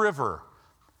Jordan River,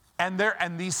 and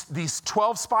these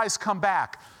 12 spies come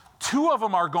back. 2 of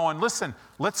them are going, listen,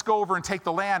 let's go over and take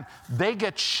the land. They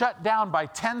get shut down by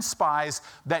 10 spies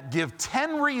that give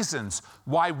 10 reasons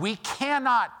why we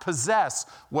cannot possess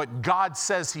what God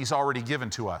says he's already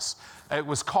given to us. It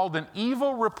was called an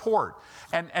evil report.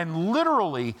 And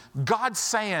literally, God's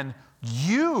saying,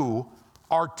 you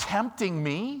are tempting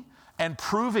me and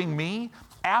proving me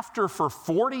after for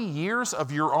 40 years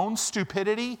of your own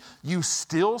stupidity, you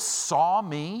still saw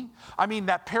me? I mean,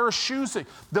 that pair of shoes,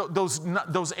 those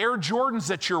Air Jordans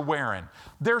that you're wearing,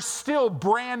 they're still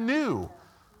brand new.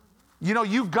 You know,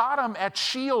 you got them at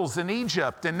Scheels in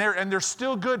Egypt, and they're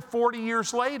still good 40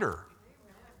 years later.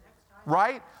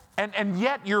 Right? And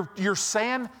yet you're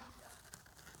saying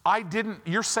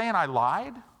you're saying I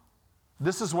lied?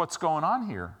 This is what's going on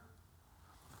here.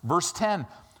 Verse 10,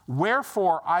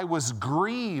 wherefore I was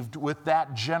grieved with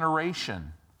that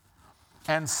generation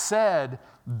and said,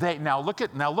 now look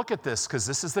at this, because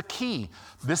this is the key.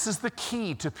 This is the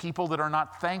key to people that are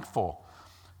not thankful.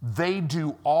 They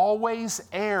do always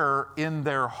err in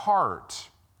their heart.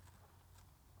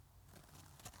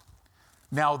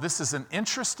 Now, this is an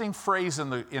interesting phrase in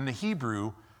the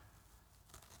Hebrew.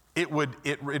 It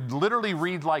would literally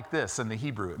read like this in the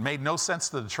Hebrew. It made no sense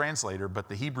to the translator, but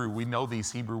the Hebrew, we know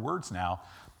these Hebrew words now.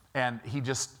 And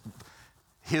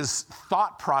his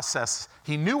thought process,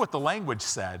 he knew what the language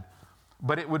said,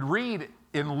 but it would read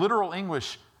in literal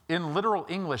English,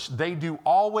 they do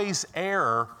always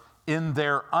err in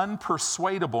their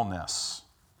unpersuadableness.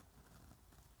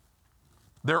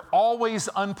 They're always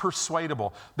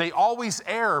unpersuadable. They always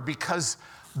err because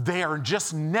they are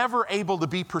just never able to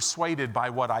be persuaded by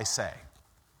what I say.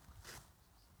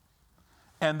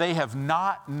 And they have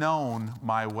not known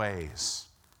my ways.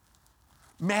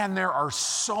 Man, there are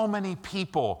so many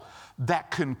people that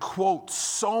can quote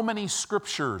so many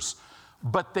scriptures,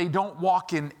 but they don't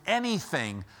walk in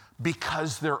anything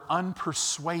because they're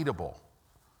unpersuadable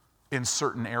in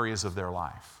certain areas of their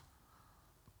life.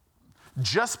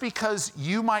 Just because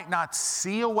you might not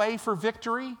see a way for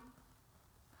victory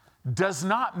does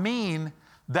not mean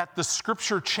that the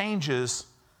scripture changes.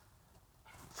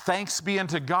 Thanks be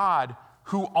unto God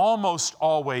who almost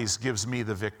always gives me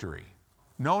the victory.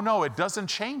 No, it doesn't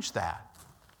change that,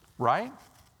 right?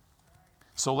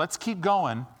 So let's keep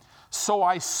going. So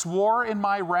I swore in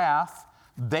my wrath,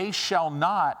 they shall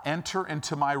not enter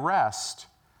into my rest.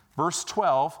 Verse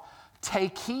 12,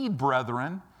 take heed,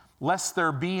 brethren, lest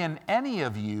there be in any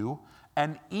of you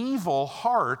an evil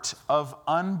heart of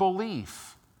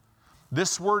unbelief.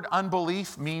 This word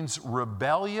unbelief means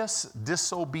rebellious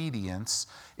disobedience.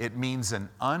 It means an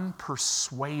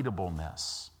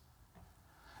unpersuadableness.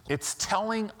 It's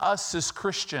telling us as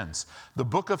Christians, the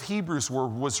book of Hebrews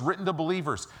was written to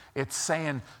believers. It's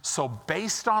saying, so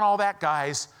based on all that,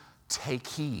 guys, take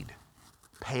heed,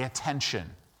 pay attention,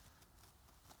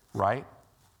 right?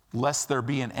 Lest there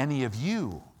be in any of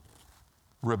you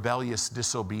rebellious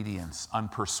disobedience,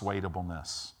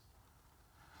 unpersuadableness.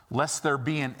 Lest there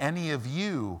be in any of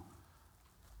you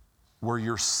where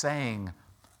you're saying,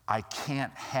 I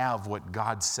can't have what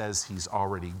God says he's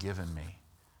already given me.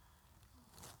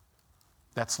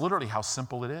 That's literally how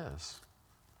simple it is.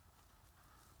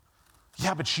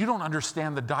 Yeah, but you don't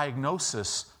understand the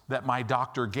diagnosis that my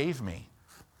doctor gave me.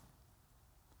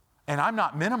 And I'm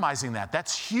not minimizing that.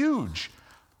 That's huge.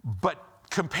 But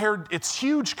it's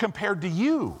huge compared to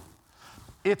you.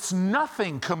 It's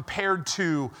nothing compared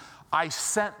to I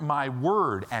sent my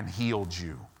word and healed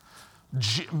you.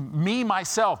 Me,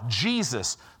 myself,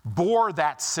 Jesus, bore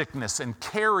that sickness and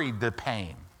carried the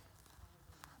pain.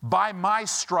 By my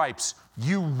stripes,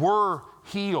 you were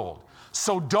healed.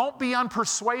 So don't be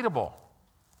unpersuadable.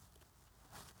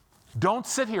 Don't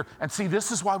sit here. And see,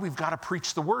 this is why we've got to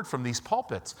preach the word from these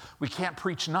pulpits. We can't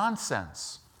preach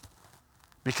nonsense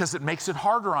because it makes it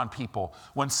harder on people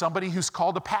when somebody who's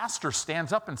called a pastor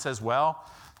stands up and says, well,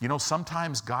 you know,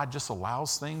 sometimes God just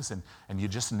allows things and you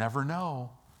just never know.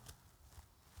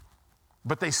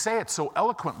 But they say it so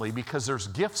eloquently because there's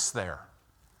gifts there.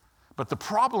 But the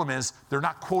problem is they're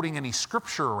not quoting any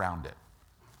scripture around it.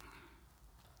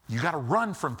 You got to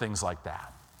run from things like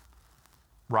that,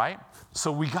 right?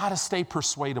 So we got to stay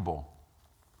persuadable.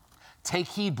 Take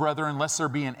heed, brethren, lest there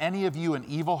be in any of you an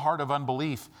evil heart of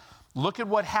unbelief. Look at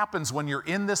what happens when you're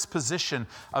in this position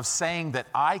of saying that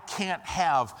I can't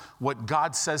have what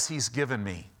God says he's given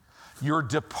me. You're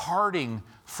departing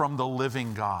from the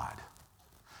living God.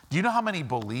 Do you know how many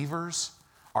believers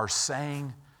are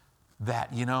saying that,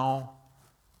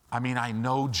 I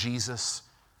know Jesus,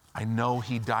 I know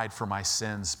he died for my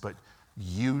sins, but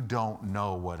you don't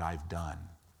know what I've done.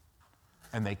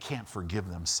 And they can't forgive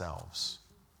themselves.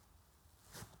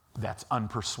 That's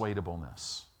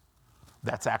unpersuadableness.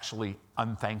 That's actually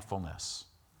unthankfulness.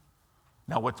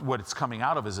 Now, what it's coming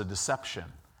out of is a deception.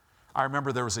 I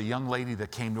remember there was a young lady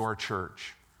that came to our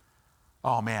church.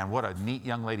 Oh man, what a neat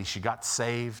young lady. She got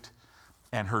saved,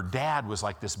 and her dad was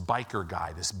like this biker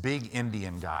guy, this big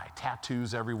Indian guy,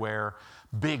 tattoos everywhere,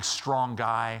 big, strong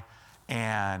guy,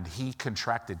 and he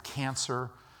contracted cancer,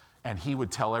 and he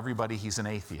would tell everybody he's an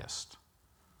atheist.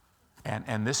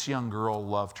 And this young girl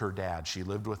loved her dad. She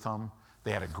lived with him.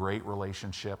 They had a great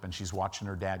relationship, and she's watching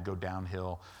her dad go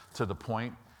downhill to the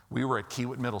point we were at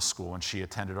Kiewit Middle School, and she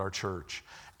attended our church.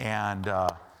 And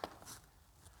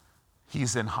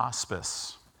he's in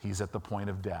hospice. He's at the point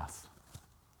of death.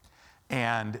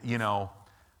 And,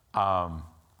 all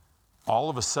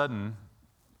of a sudden,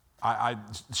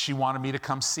 she wanted me to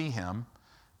come see him.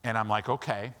 And I'm like,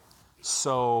 okay,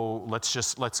 so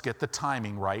let's get the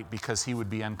timing right, because he would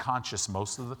be unconscious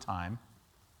most of the time,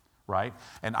 right?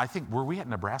 And I think, were we at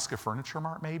Nebraska Furniture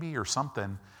Mart maybe or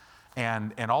something?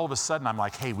 And all of a sudden, I'm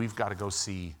like, hey, we've got to go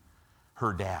see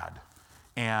her dad.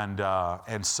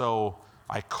 And so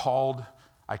I called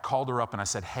her up and I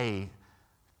said, hey,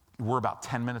 we're about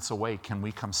 10 minutes away. Can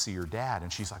we come see your dad?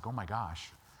 And she's like, oh my gosh,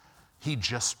 he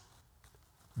just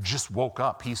woke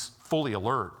up. He's fully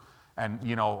alert. And,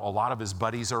 a lot of his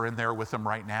buddies are in there with him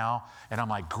right now. And I'm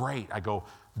like, great. I go,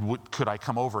 could I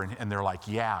come over? And they're like,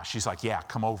 yeah. She's like, yeah,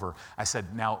 come over. I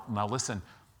said, now listen,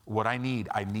 what I need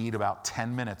about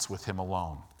 10 minutes with him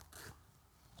alone.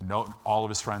 No, all of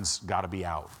his friends got to be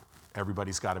out.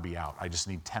 Everybody's got to be out. I just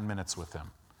need 10 minutes with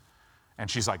him. And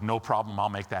she's like, no problem, I'll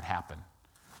make that happen.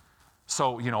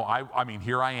 So,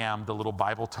 here I am, the little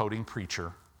Bible-toting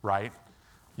preacher, right?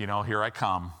 Here I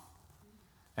come.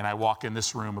 And I walk in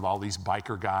this room with all these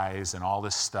biker guys and all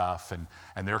this stuff, and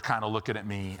they're kind of looking at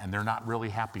me, and they're not really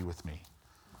happy with me.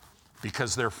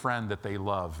 Because their friend that they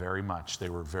love very much, they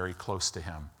were very close to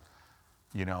him.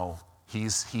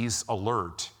 He's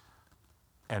alert,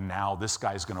 and now this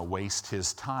guy's going to waste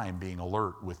his time being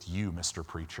alert with you, Mr.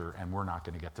 Preacher, and we're not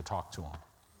going to get to talk to him.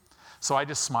 So I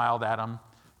just smiled at him,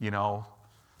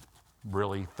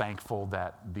 really thankful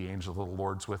that the angel of the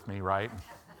Lord's with me, right?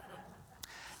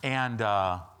 And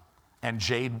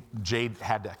Jade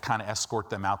had to kind of escort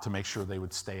them out to make sure they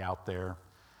would stay out there.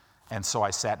 And so I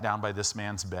sat down by this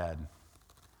man's bed,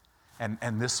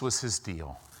 and this was his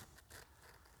deal.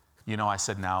 I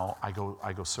said, now, I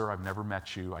go, sir, I've never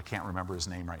met you. I can't remember his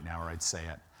name right now, or I'd say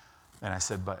it. And I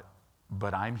said,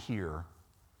 but I'm here.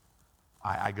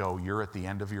 I go, you're at the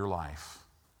end of your life.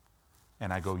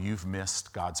 And I go, you've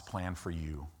missed God's plan for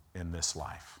you in this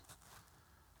life.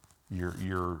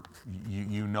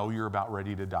 You know you're about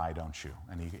ready to die, don't you?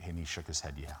 And he shook his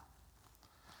head, yeah.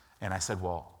 And I said,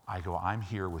 I'm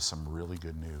here with some really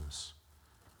good news,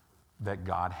 that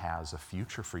God has a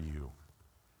future for you.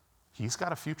 He's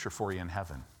got a future for you in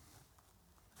heaven.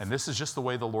 And this is just the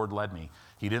way the Lord led me.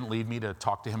 He didn't lead me to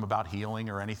talk to him about healing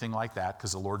or anything like that,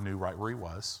 because the Lord knew right where he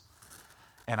was.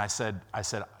 And I said,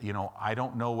 I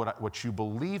don't know what you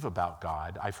believe about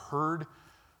God. I've heard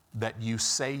that you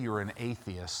say you're an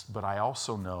atheist, but I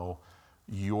also know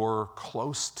you're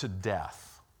close to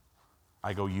death.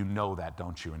 I go, you know that,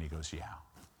 don't you? And he goes, yeah.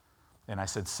 And I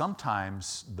said,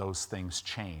 sometimes those things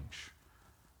change.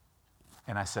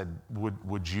 And I said,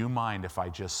 would you mind if I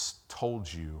just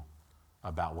told you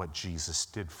about what Jesus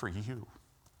did for you?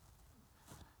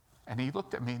 And he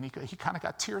looked at me, and he kind of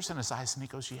got tears in his eyes, and he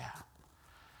goes, yeah.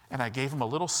 And I gave him a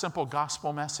little simple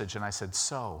gospel message, and I said,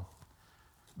 so,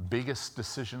 biggest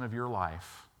decision of your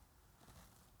life,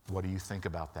 what do you think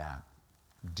about that?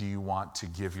 Do you want to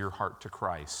give your heart to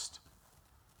Christ?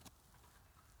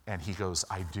 And he goes,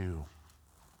 I do.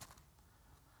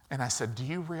 And I said, do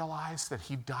you realize that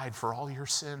he died for all your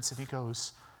sins? And he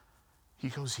goes,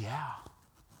 yeah.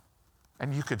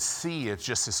 And you could see it,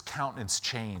 just his countenance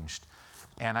changed.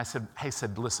 And I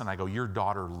said, listen, I go, your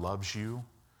daughter loves you.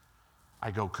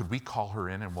 I go, could we call her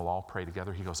in and we'll all pray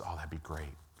together? He goes, oh, that'd be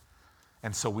great.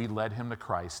 And so we led him to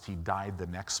Christ. He died the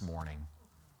next morning.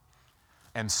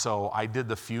 And so I did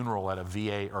the funeral at a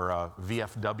VA or a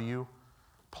VFW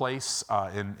place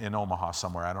in Omaha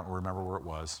somewhere. I don't remember where it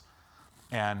was.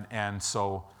 And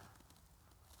so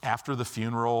after the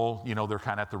funeral, they're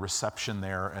kind of at the reception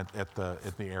there at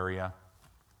the area.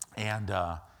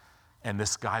 And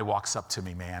this guy walks up to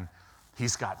me, man.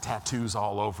 He's got tattoos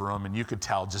all over him, and you could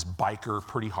tell, just biker,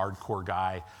 pretty hardcore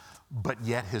guy, but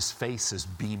yet his face is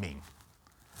beaming.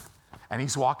 And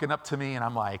he's walking up to me, and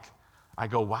I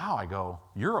go, wow. I go,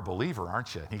 you're a believer,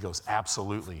 aren't you? And he goes,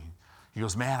 absolutely. He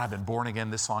goes, man, I've been born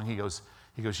again this long. He goes,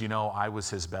 you know, I was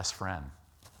his best friend.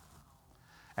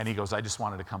 And he goes, I just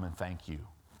wanted to come and thank you.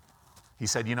 He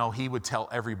said, you know, he would tell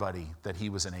everybody that he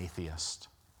was an atheist.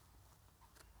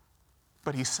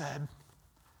 But he said,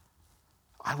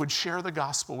 I would share the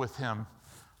gospel with him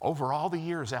over all the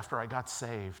years after I got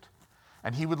saved.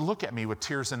 And he would look at me with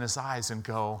tears in his eyes and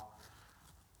go,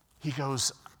 he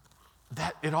goes,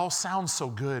 that it all sounds so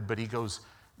good, but he goes,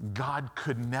 God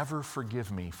could never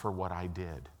forgive me for what I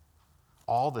did.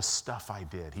 All the stuff I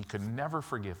did, he could never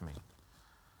forgive me.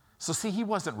 So see, he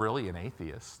wasn't really an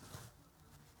atheist.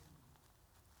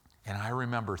 And I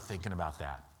remember thinking about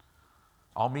that.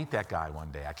 I'll meet that guy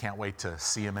one day. I can't wait to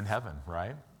see him in heaven,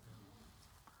 right?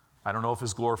 I don't know if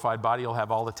his glorified body will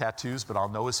have all the tattoos, but I'll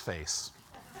know his face,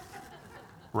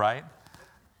 right?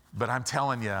 But I'm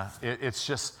telling you,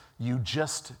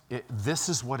 this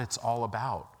is what it's all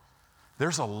about.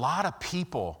 There's a lot of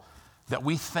people that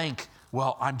we think,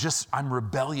 well, I'm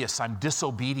rebellious, I'm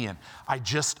disobedient,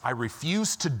 I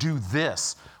refuse to do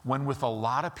this. When with a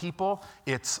lot of people,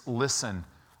 it's, listen,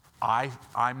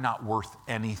 I'm not worth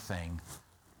anything.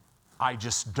 I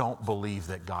just don't believe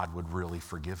that God would really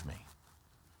forgive me.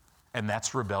 And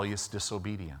that's rebellious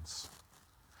disobedience.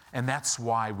 And that's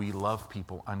why we love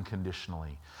people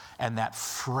unconditionally. And that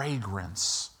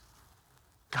fragrance,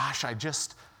 gosh,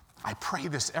 I pray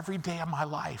this every day of my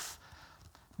life,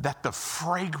 that the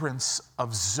fragrance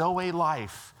of Zoe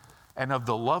life and of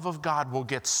the love of God will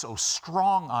get so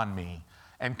strong on me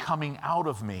and coming out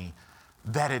of me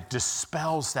that it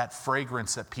dispels that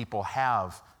fragrance that people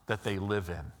have that they live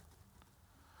in.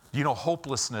 You know,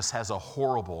 hopelessness has a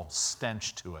horrible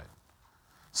stench to it.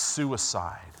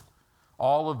 Suicide,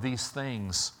 all of these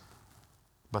things,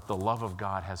 but the love of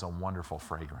God has a wonderful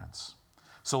fragrance.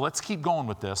 So let's keep going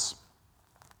with this.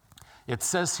 It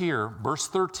says here, verse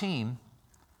 13,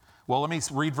 well, let me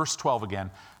read verse 12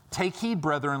 again. Take heed,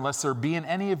 brethren, lest there be in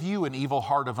any of you an evil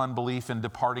heart of unbelief in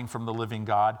departing from the living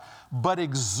God, but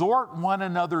exhort one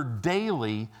another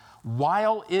daily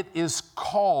while it is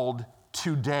called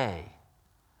today.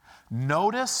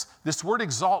 Notice this word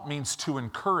exalt means to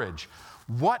encourage.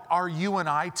 What are you and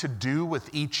I to do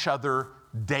with each other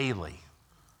daily?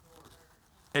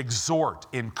 Exhort,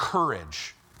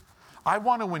 encourage. I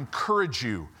want to encourage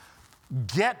you.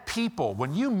 Get people,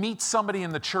 when you meet somebody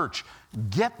in the church,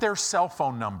 get their cell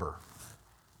phone number.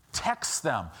 Text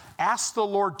them. Ask the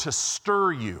Lord to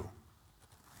stir you.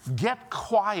 Get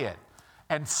quiet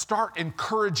and start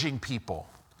encouraging people.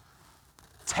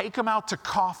 Take them out to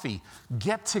coffee.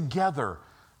 Get together.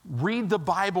 Read the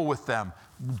Bible with them.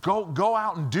 Go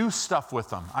out and do stuff with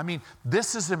them. I mean,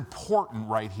 this is important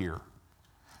right here.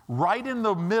 Right in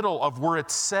the middle of where it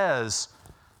says,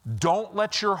 don't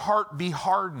let your heart be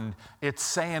hardened, it's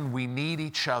saying we need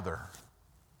each other.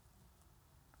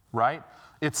 Right?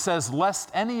 It says, lest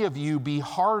any of you be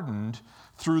hardened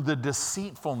through the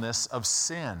deceitfulness of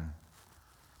sin.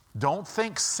 Don't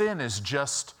think sin is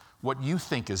just what you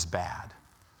think is bad.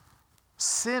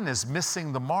 Sin is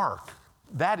missing the mark.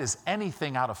 That is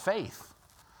anything out of faith.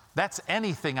 That's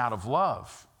anything out of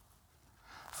love.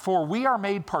 For we are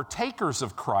made partakers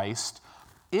of Christ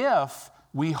if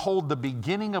we hold the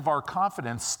beginning of our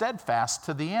confidence steadfast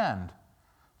to the end.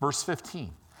 Verse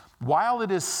 15. While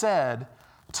it is said,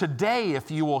 today if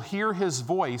you will hear his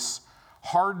voice,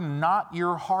 harden not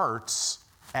your hearts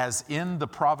as in the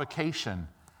provocation.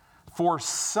 For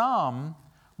some,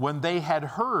 when they had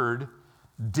heard,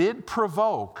 did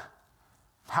provoke,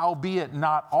 howbeit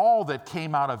not all that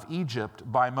came out of Egypt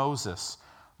by Moses.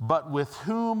 But with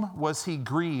whom was he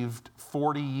grieved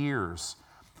 40 years?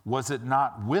 Was it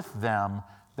not with them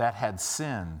that had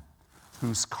sinned,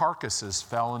 whose carcasses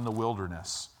fell in the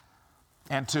wilderness?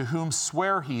 And to whom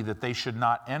sware he that they should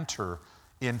not enter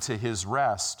into his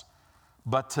rest,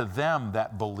 but to them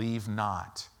that believe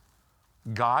not?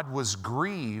 God was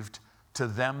grieved to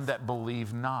them that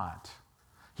believe not.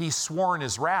 He swore in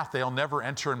his wrath, they'll never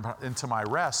enter into my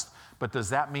rest. But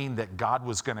does that mean that God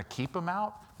was going to keep them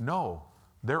out? No,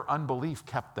 their unbelief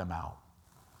kept them out.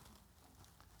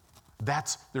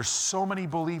 There's so many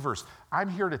believers. I'm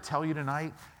here to tell you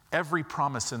tonight, every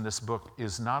promise in this book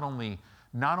is not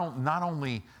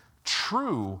only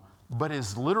true, but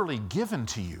is literally given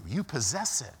to you. You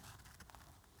possess it.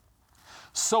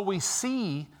 So we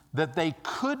see that they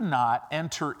could not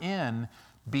enter in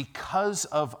because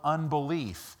of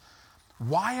unbelief.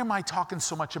 Why am I talking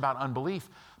so much about unbelief?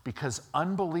 Because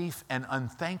unbelief and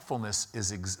unthankfulness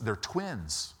they're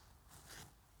twins.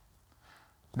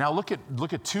 Now look at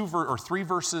three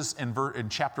verses in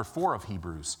chapter 4 of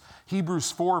Hebrews.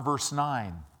 Hebrews 4, verse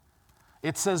 9.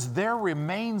 It says, there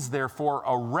remains therefore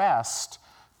a rest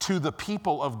to the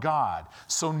people of God.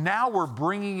 So now we're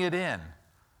bringing it in.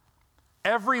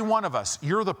 Every one of us,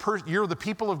 you're the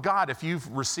people of God if you've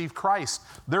received Christ.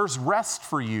 There's rest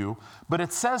for you. But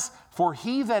it says, for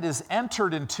he that is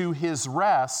entered into his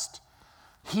rest,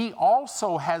 he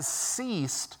also has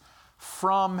ceased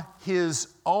from his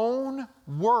own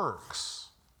works.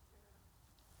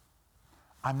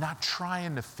 I'm not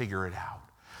trying to figure it out.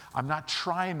 I'm not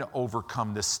trying to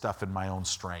overcome this stuff in my own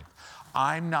strength.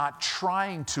 I'm not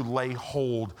trying to lay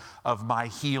hold of my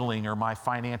healing or my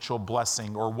financial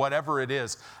blessing or whatever it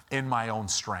is in my own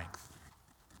strength.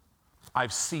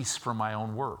 I've ceased from my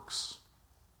own works,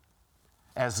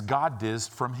 as God did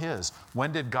from his.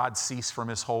 When did God cease from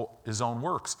his own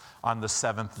works? On the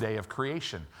seventh day of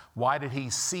creation. Why did he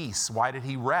cease? Why did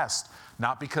he rest?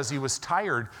 Not because he was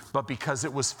tired, but because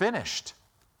it was finished.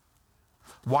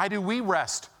 Why do we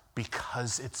rest?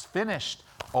 Because it's finished.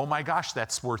 Oh my gosh,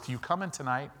 that's worth you coming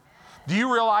tonight. Do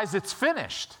you realize it's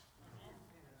finished?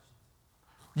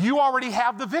 You already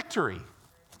have the victory.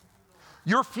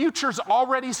 Your future's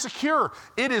already secure.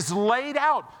 It is laid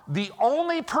out. The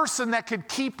only person that could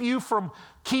keep you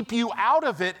out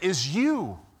of it is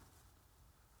you.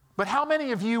 But how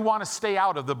many of you want to stay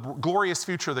out of the glorious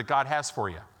future that God has for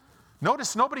you?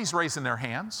 Notice nobody's raising their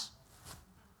hands.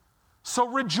 So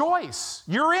rejoice.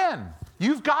 You're in.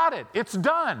 You've got it. It's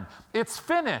done. It's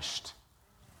finished.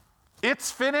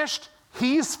 It's finished.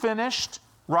 He's finished,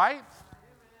 right?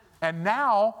 And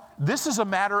now, this is a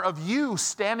matter of you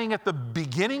standing at the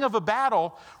beginning of a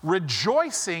battle,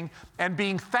 rejoicing and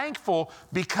being thankful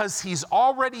because he's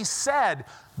already said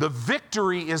the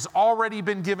victory has already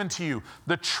been given to you.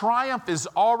 The triumph is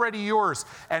already yours.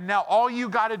 And now all you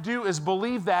got to do is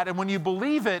believe that. And when you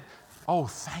believe it, oh,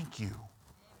 thank you.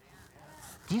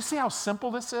 Do you see how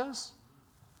simple this is?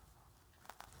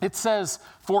 It says,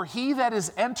 for he that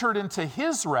is entered into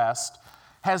his rest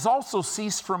has also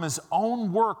ceased from his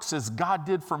own works as God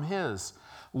did from his.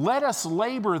 Let us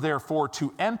labor, therefore,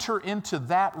 to enter into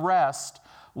that rest,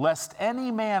 lest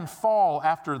any man fall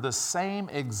after the same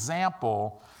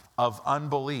example of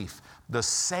unbelief, the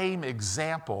same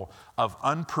example of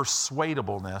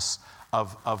unpersuadableness,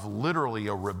 of literally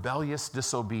a rebellious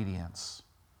disobedience.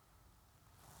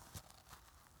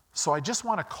 So I just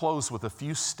want to close with a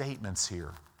few statements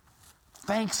here.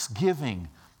 Thanksgiving,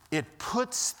 it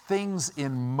puts things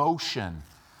in motion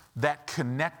that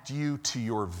connect you to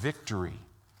your victory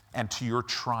and to your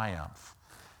triumph.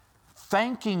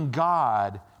 Thanking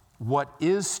God what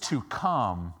is to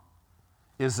come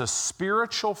is a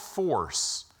spiritual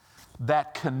force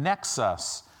that connects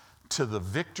us to the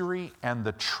victory and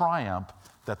the triumph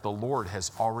that the Lord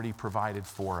has already provided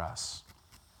for us.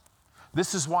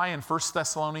 This is why in 1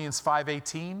 Thessalonians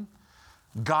 5:18,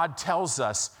 God tells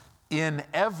us, in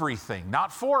everything,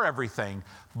 not for everything,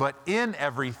 but in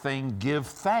everything, give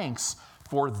thanks,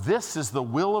 for this is the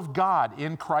will of God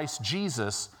in Christ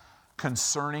Jesus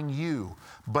concerning you.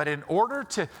 But in order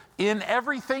to, in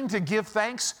everything, to give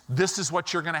thanks, this is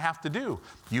what you're going to have to do.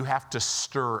 You have to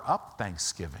stir up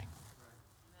thanksgiving.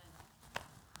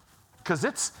 Because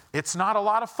it's not a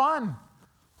lot of fun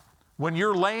when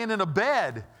you're laying in a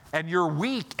bed and you're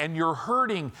weak and you're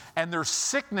hurting and there's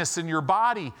sickness in your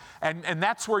body. And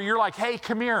that's where you're like, hey,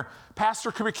 come here, Pastor,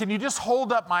 come here. Can you just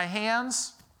hold up my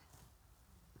hands?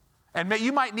 And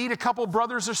you might need a couple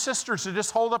brothers or sisters to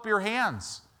just hold up your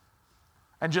hands.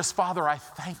 And just, Father, I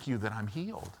thank you that I'm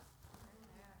healed.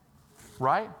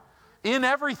 Right? In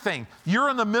everything. You're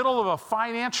in the middle of a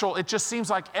financial, it just seems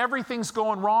like everything's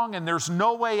going wrong and there's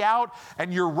no way out,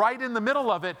 and you're right in the middle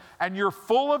of it, and you're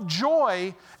full of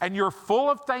joy and you're full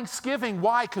of thanksgiving.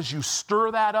 Why? Because you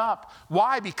stir that up.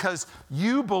 Why? Because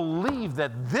you believe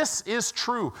that this is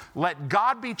true. Let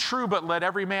God be true, but let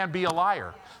every man be a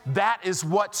liar. That is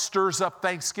what stirs up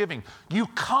thanksgiving. You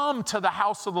come to the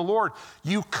house of the Lord.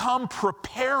 You come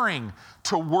preparing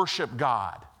to worship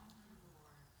God.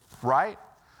 Right?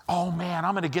 Oh man,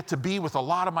 I'm going to get to be with a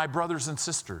lot of my brothers and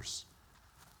sisters,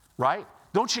 right?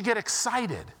 Don't you get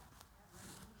excited?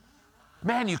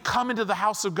 Man, you come into the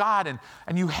house of God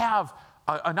and you have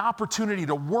an opportunity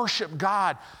to worship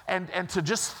God and to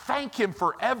just thank Him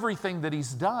for everything that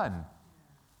He's done.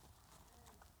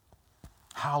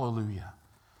 Hallelujah.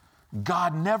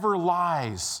 God never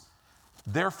lies.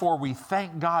 Therefore, we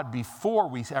thank God before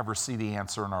we ever see the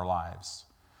answer in our lives.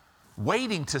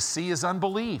 Waiting to see is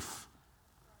unbelief.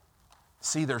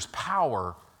 See, there's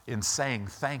power in saying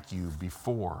thank you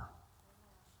before.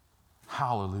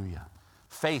 Hallelujah.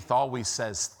 Faith always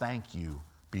says thank you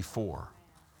before.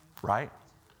 right?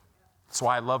 That's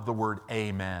why I love the word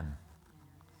amen.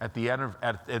 At the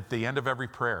end of every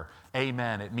prayer,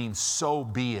 amen. It means so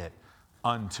be it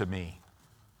unto me.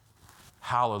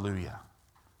 Hallelujah.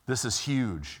 This is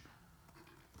huge.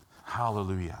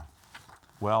 Hallelujah.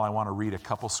 Well, I want to read a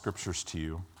couple scriptures to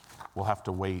you. We'll have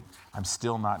to wait. I'm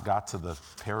still not got to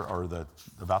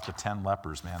about the 10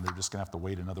 lepers, man. They're just going to have to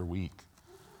wait another week.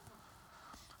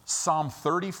 Psalm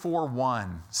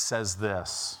 34:1 says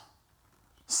this.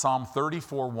 Psalm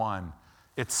 34:1.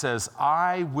 It says,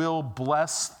 I will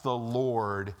bless the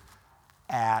Lord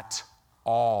at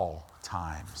all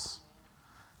times.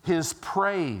 His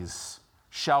praise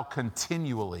shall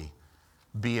continually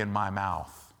be in my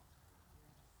mouth.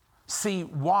 See,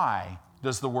 why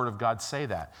does the Word of God say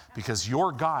that? Because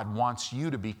your God wants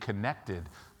you to be connected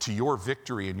to your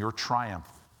victory and your triumph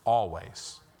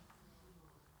always.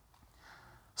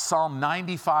 Psalm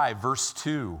 95, verse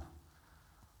 2.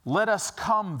 Let us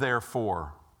come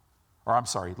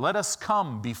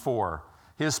before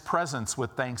His presence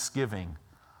with thanksgiving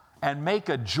and make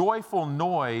a joyful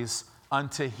noise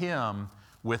unto Him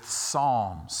with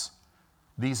psalms.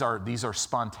 These are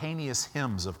spontaneous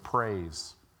hymns of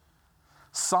praise.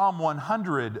 Psalm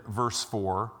 100, verse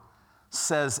 4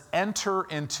 says, enter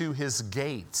into His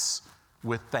gates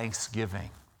with thanksgiving.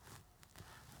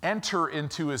 Enter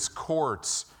into His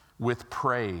courts with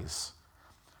praise.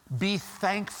 Be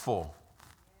thankful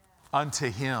unto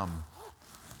Him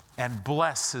and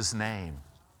bless His name.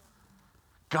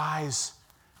 Guys,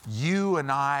 you and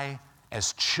I,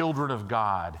 as children of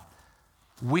God,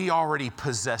 we already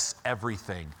possess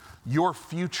everything. Your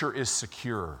future is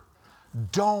secure.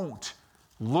 Don't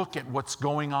look at what's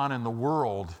going on in the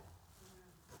world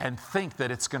and think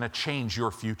that it's going to change your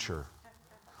future.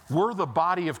 We're the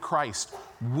body of Christ.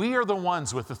 We are the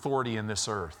ones with authority in this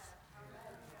earth.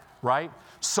 Right?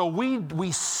 So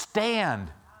we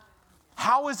stand.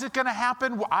 How is it going to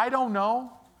happen? I don't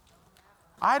know.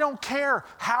 I don't care.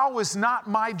 How is not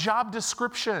my job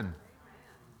description.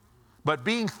 But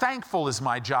being thankful is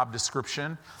my job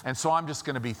description, and so I'm just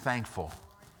going to be thankful.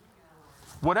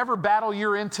 Whatever battle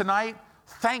you're in tonight,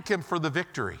 thank Him for the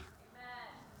victory.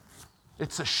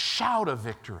 It's a shout of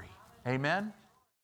victory. Amen?